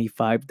be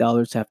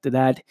 $25 after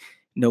that.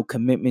 No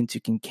commitments.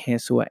 You can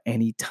cancel at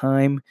any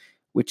time,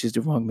 which is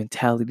the wrong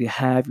mentality to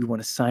have. You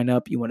want to sign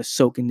up, you want to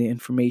soak in the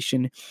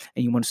information,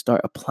 and you want to start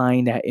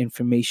applying that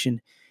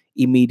information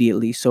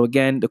immediately. So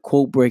again, the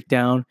quote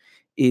breakdown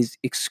is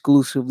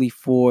exclusively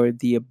for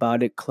the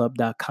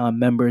aboutitclub.com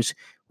members,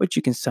 which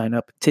you can sign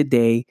up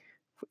today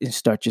and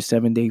start your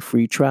 7-day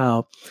free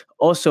trial.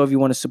 Also, if you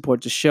want to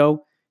support the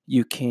show,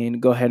 you can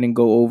go ahead and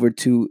go over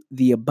to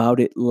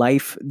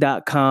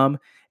theaboutitlife.com,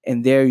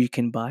 and there you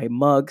can buy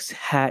mugs,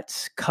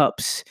 hats,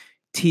 cups,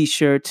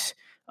 t-shirts.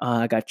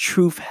 I got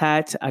Truth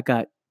hats. I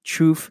got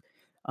Truth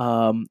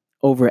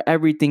over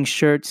everything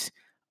shirts.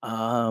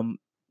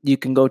 You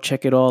can go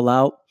check it all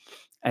out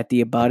at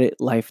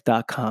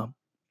theaboutitlife.com.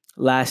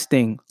 Last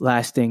thing,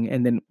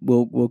 and then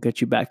we'll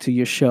get you back to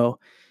your show.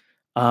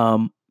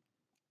 If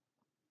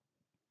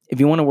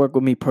you want to work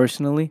with me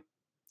personally,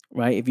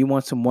 right? If you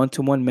want some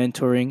one-to-one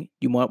mentoring,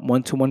 you want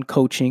one-to-one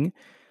coaching,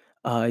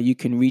 you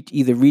can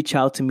reach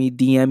out to me,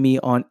 DM me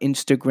on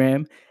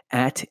Instagram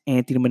at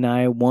Anthony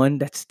Minaya 1.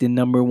 That's the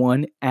number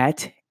 1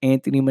 at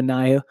Anthony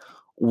Minaya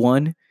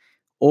 1.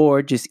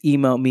 Or just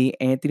email me,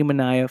 Anthony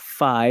Minaya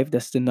 5.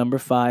 That's the number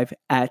 5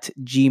 at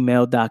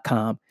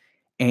gmail.com.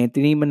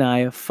 Anthony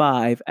Minaya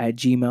 5 at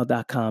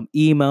gmail.com.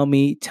 Email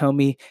me, tell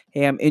me,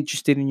 hey, I'm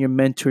interested in your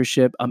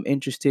mentorship. I'm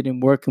interested in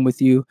working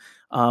with you.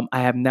 I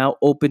have now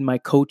opened my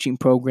coaching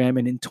program,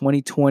 and in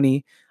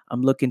 2020,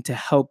 I'm looking to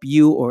help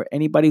you or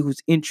anybody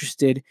who's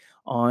interested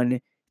on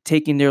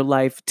taking their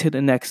life to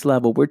the next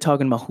level. We're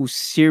talking about who's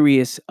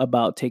serious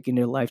about taking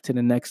their life to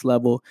the next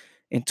level.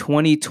 In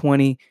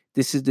 2020,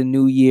 this is the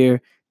new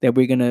year that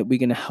we're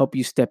gonna help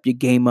you step your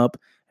game up,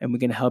 and we're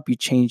gonna help you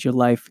change your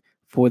life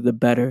for the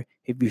better.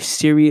 If you're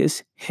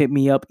serious, hit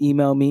me up,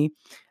 email me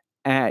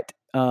at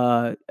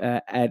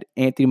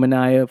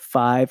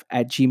anthonyminaya5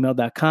 at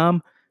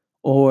gmail.com,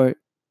 or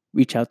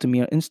reach out to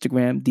me on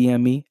Instagram,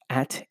 DM me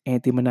at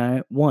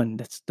anthonyminaya1.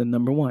 That's the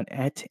number 1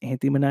 at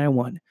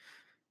anthonyminaya1.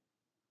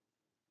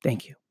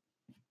 Thank you.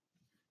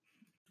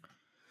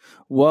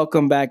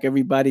 Welcome back,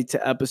 everybody,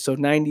 to episode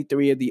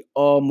 93 of the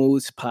All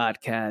Moves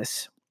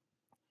podcast.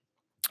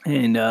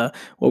 And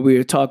what we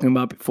were talking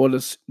about before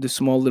this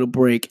small little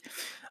break,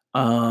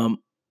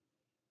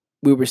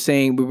 we were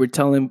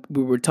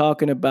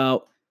talking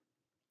about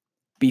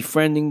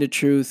befriending the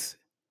truth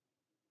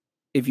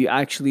if you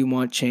actually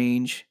want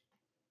change,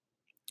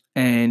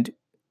 and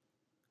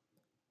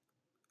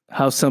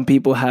how some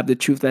people have the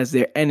truth as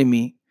their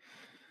enemy,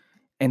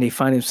 and they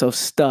find themselves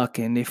stuck,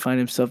 and they find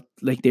themselves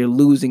like they're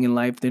losing in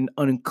life, they're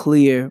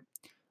unclear,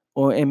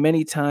 and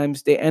many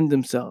times they end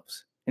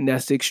themselves. And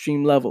that's the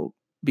extreme level,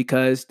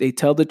 because they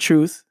tell the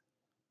truth.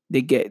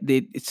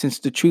 Since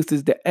the truth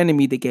is the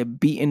enemy, they get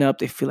beaten up.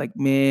 They feel like,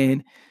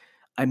 man,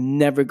 I'm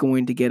never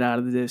going to get out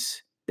of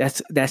this.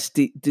 That's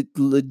the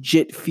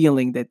legit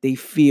feeling that they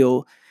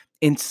feel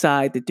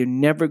inside, that they're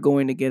never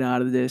going to get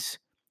out of this.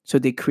 So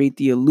they create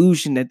the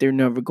illusion that they're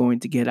never going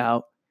to get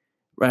out,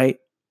 right?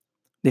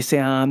 They say,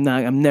 I'm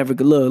never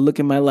going to look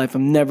at my life.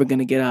 I'm never going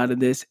to get out of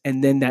this.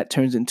 And then that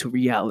turns into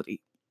reality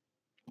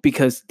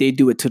because they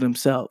do it to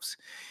themselves.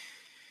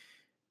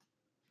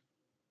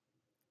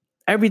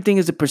 Everything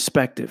is a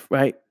perspective,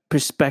 right?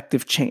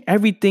 Perspective change.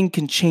 Everything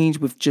can change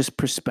with just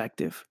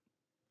perspective.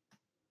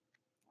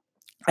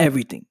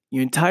 Everything.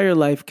 Your entire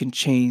life can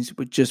change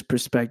with just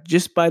perspective.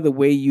 Just by the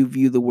way you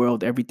view the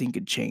world, everything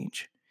can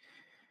change.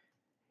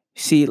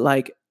 See,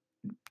 like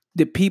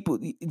the people,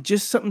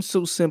 just something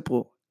so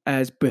simple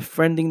as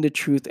befriending the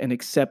truth and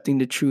accepting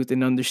the truth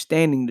and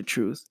understanding the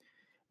truth,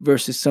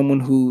 versus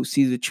someone who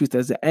sees the truth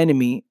as an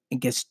enemy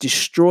and gets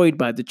destroyed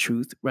by the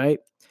truth, right?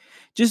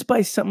 Just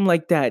by something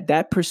like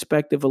that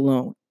perspective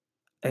alone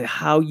and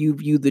how you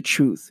view the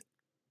truth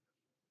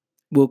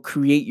will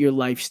create your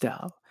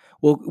lifestyle.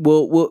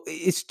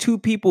 It's two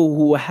people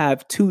who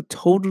have two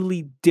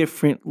totally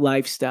different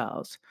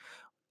lifestyles.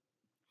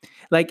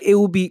 Like it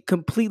will be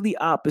completely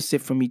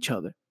opposite from each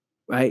other,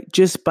 right?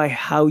 Just by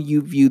how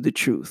you view the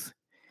truth.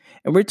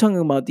 And we're talking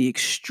about the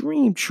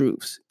extreme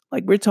truths.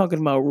 Like we're talking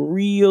about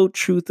real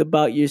truth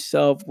about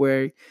yourself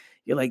where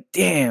you're like,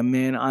 damn,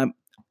 man,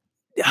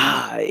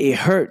 it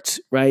hurts,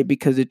 right?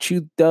 Because the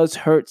truth does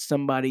hurt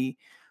somebody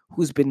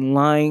who's been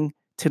lying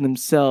to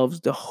themselves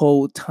the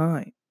whole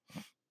time.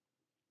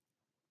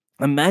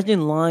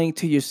 Imagine lying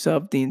to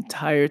yourself the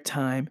entire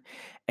time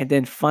and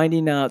then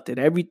finding out that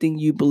everything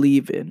you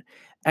believe in,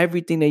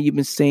 everything that you've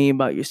been saying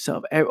about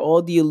yourself,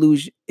 all the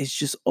illusion is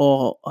just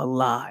all a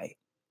lie.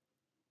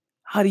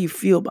 How do you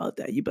feel about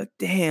that? You're like,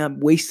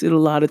 damn, wasted a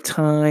lot of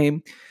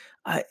time.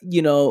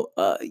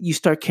 You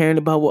start caring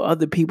about what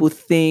other people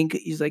think.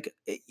 He's like,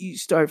 you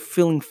start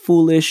feeling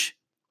foolish.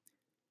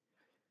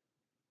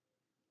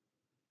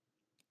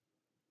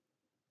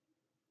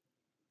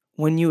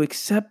 When you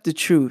accept the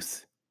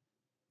truth,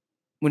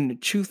 when the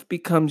truth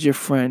becomes your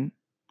friend,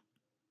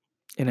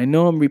 and I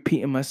know I'm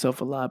repeating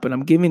myself a lot, but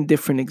I'm giving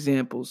different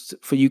examples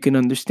for you can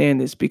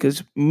understand this,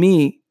 because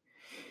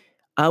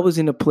I was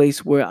in a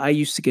place where I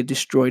used to get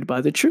destroyed by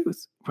the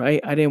truth,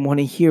 right? I didn't want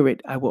to hear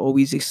it. I would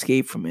always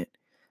escape from it.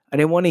 I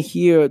didn't want to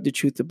hear the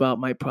truth about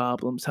my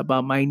problems,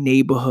 about my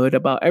neighborhood,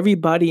 about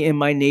everybody in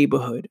my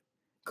neighborhood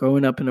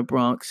growing up in the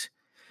Bronx.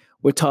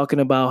 We're talking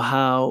about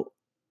how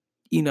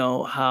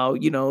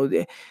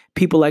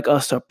people like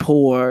us are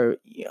poor,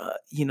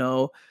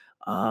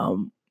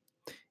 um,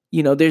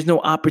 there's no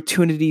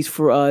opportunities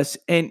for us.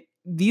 And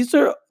these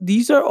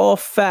are all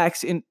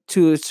facts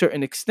to a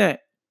certain extent,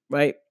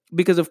 right?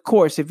 Because of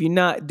course, if you're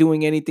not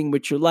doing anything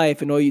with your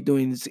life and all you're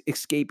doing is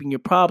escaping your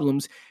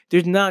problems,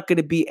 there's not going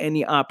to be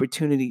any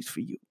opportunities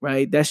for you,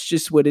 right? That's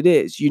just what it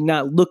is. You're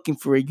not looking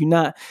for it.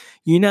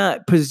 You're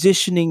not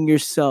positioning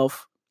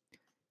yourself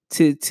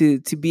to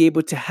be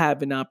able to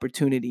have an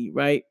opportunity,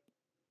 right?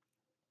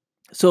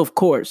 So of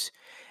course,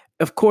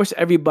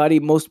 everybody,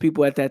 most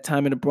people at that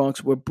time in the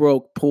Bronx were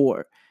broke,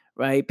 poor,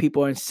 right?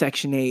 People are in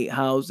Section 8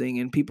 housing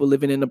and people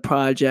living in the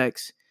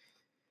projects.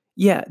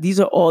 Yeah, these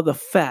are all the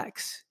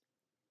facts.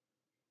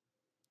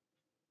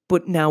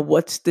 But now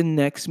what's the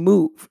next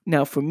move?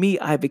 Now, for me,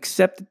 I've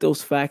accepted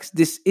those facts.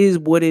 This is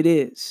what it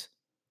is.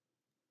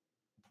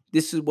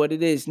 This is what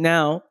it is.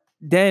 Now,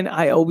 then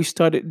I always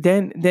started,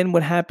 then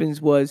what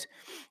happened was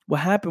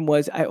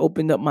I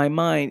opened up my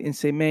mind and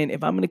say, man,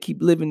 if I'm going to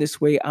keep living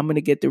this way, I'm going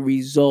to get the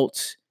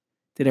results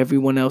that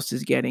everyone else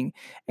is getting.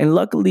 And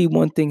luckily,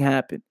 one thing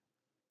happened.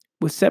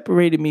 What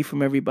separated me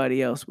from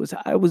everybody else was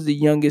I was the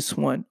youngest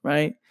one,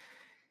 right?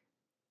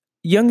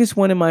 Youngest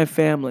one in my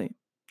family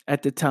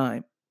at the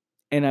time.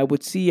 And I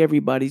would see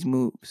everybody's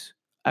moves.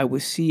 I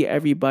would see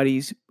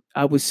everybody's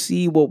I would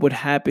see what would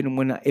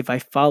happen if I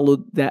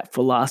followed that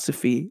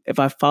philosophy, if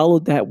I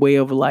followed that way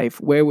of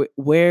life,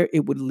 where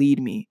it would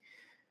lead me,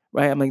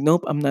 right? I'm like,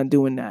 nope, I'm not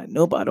doing that.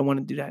 Nope, I don't want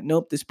to do that.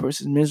 Nope, this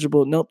person's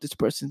miserable. Nope, this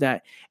person's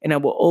that. And I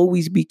will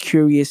always be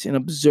curious and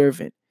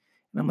observant.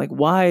 And I'm like,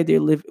 why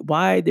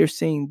they're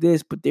saying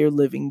this, but they're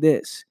living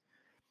this?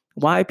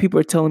 Why people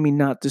are telling me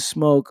not to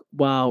smoke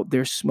while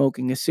they're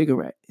smoking a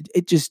cigarette?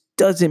 It just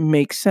doesn't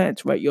make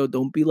sense, right? Yo,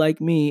 don't be like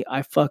me.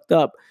 I fucked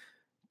up.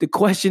 The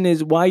question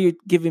is why you're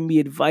giving me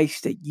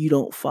advice that you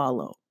don't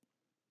follow.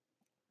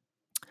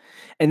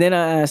 And then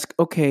I ask,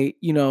 okay,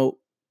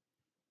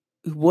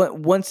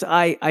 once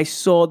I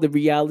saw the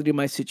reality of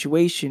my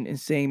situation and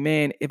saying,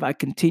 man, if I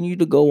continue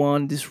to go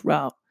on this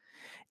route,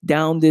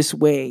 down this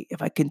way,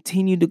 if I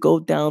continue to go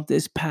down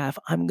this path,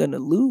 I'm gonna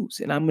lose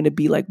and I'm gonna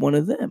be like one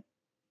of them.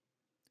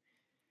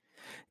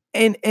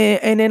 And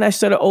then I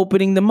started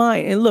opening the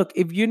mind. And look,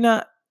 if you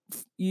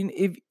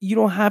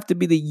don't have to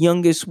be the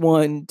youngest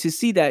one to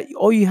see that.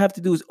 All you have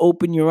to do is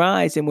open your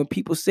eyes. And when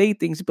people say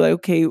things, be like,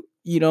 okay,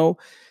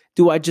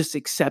 do I just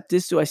accept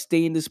this? Do I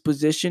stay in this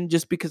position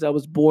just because I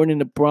was born in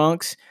the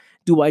Bronx?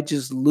 Do I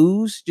just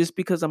lose just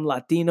because I'm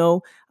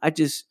Latino? I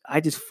just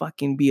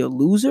fucking be a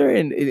loser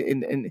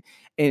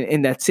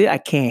and that's it. I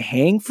can't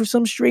hang for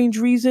some strange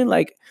reason.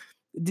 Like,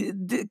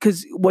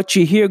 because what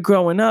you hear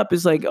growing up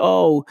is like,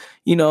 oh,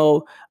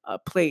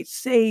 play it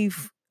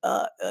safe.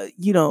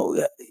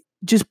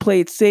 Just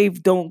play it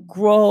safe. Don't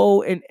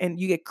grow, and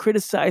you get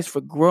criticized for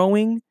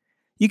growing.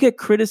 You get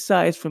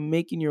criticized for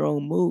making your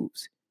own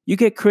moves. You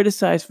get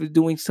criticized for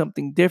doing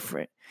something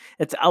different.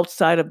 It's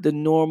outside of the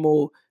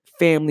normal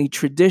family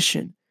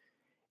tradition.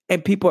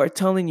 And people are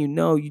telling you,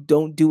 no, you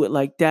don't do it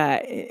like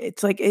that.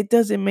 It's like it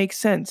doesn't make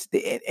sense.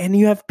 And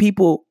you have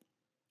people.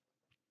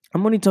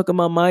 I'm only talking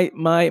about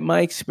my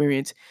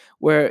experience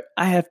where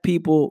I have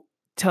people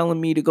telling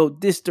me to go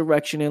this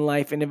direction in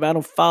life, and if I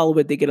don't follow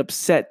it, they get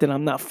upset that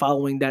I'm not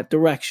following that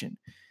direction.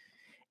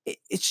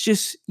 It's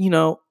just,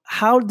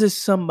 how does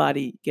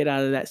somebody get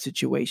out of that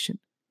situation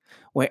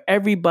where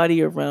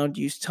everybody around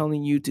you is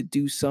telling you to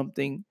do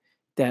something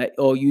that,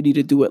 oh, you need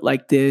to do it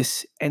like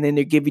this, and then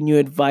they're giving you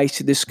advice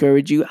to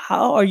discourage you?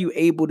 How are you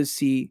able to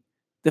see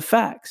the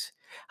facts?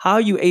 How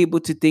are you able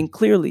to think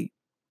clearly?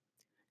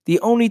 The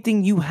only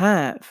thing you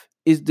have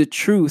is the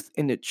truth,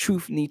 and the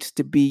truth needs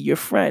to be your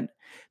friend.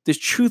 The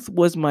truth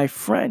was my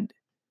friend.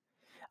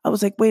 I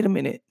was like, wait a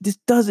minute, this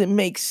doesn't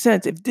make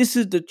sense. If this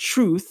is the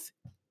truth,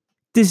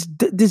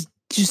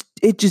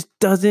 it just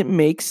doesn't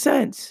make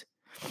sense.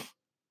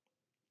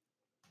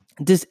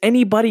 Does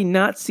anybody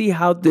not see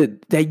how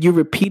that you're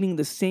repeating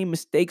the same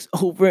mistakes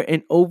over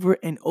and over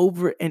and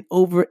over and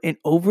over and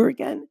over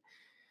again?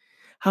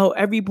 How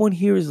everyone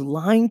here is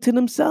lying to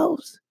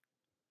themselves?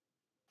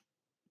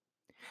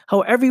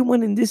 How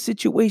everyone in this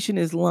situation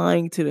is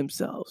lying to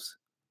themselves?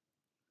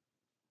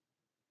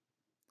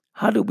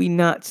 How do we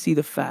not see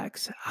the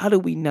facts? How do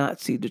we not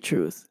see the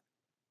truth?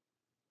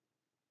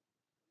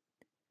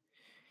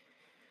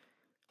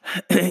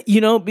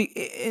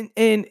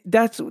 And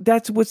that's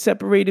what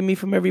separated me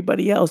from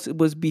everybody else. It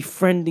was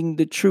befriending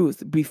the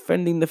truth,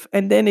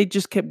 and then it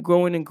just kept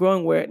growing and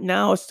growing, where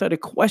now I started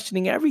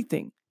questioning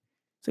everything.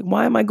 It's like,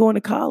 why am I going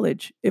to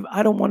college if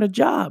I don't want a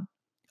job?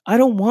 I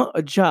don't want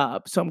a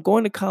job. So I'm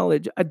going to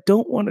college. I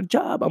don't want a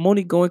job. I'm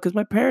only going because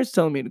my parents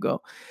telling me to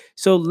go.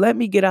 So let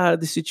me get out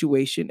of the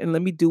situation and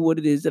let me do what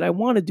it is that I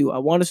want to do. I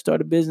want to start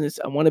a business.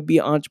 I want to be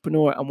an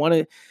entrepreneur. I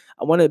want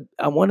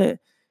to,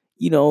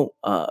 you know,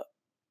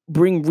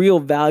 bring real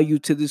value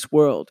to this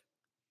world.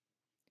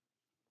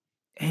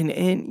 And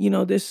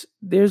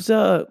there's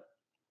a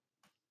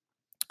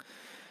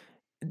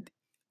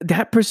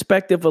that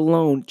perspective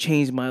alone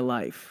changed my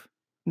life.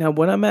 Now,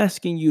 what I'm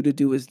asking you to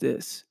do is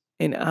this,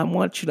 and I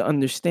want you to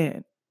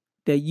understand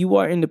that you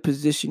are in the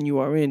position you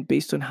are in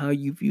based on how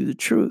you view the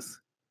truth.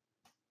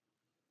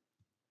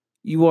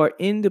 You are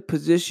in the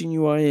position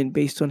you are in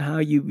based on how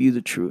you view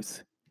the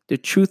truth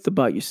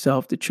about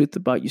yourself, the truth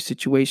about your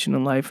situation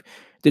in life,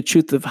 the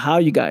truth of how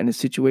you got in the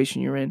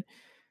situation you're in,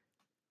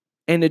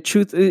 and the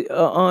truth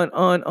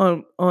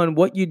on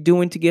what you're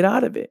doing to get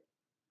out of it.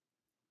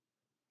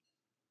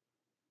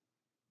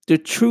 The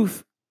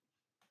truth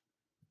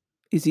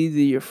is either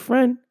your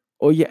friend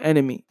or your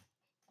enemy.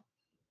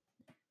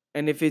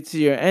 And if it's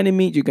your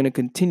enemy, you're going to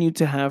continue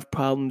to have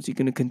problems. You're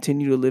going to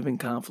continue to live in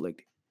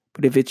conflict.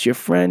 But if it's your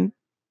friend,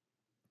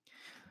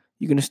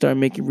 you're going to start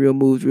making real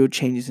moves, real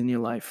changes in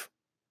your life.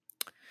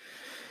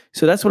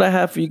 So that's what I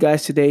have for you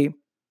guys today.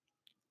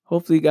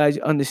 Hopefully you guys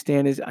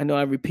understand this. I know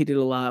I repeated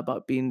a lot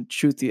about being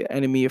truth, your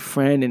enemy, your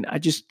friend, and I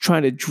just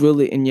trying to drill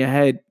it in your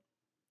head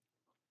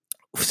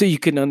so you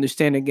can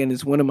understand. Again,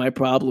 it's one of my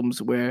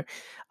problems where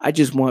I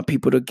just want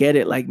people to get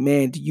it. Like,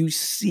 man, do you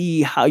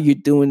see how you're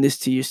doing this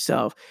to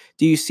yourself?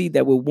 Do you see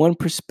that with one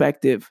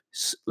perspective,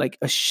 like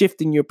a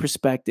shift in your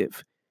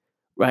perspective,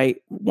 right?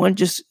 One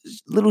just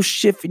little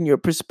shift in your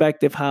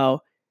perspective,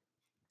 how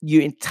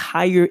your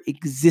entire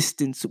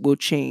existence will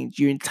change.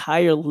 Your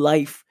entire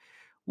life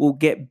will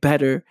get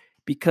better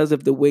because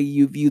of the way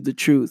you view the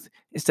truth,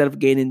 instead of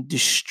getting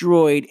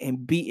destroyed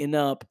and beaten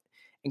up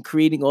and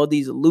creating all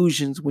these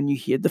illusions when you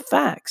hear the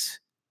facts.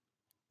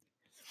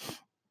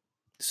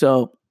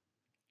 So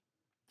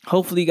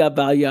hopefully you got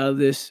value out of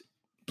this.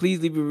 Please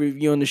leave a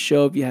review on the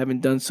show if you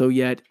haven't done so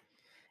yet.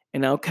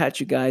 And I'll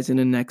catch you guys in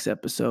the next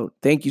episode.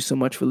 Thank you so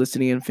much for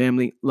listening in,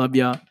 family. Love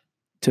y'all.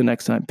 Till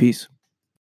next time. Peace.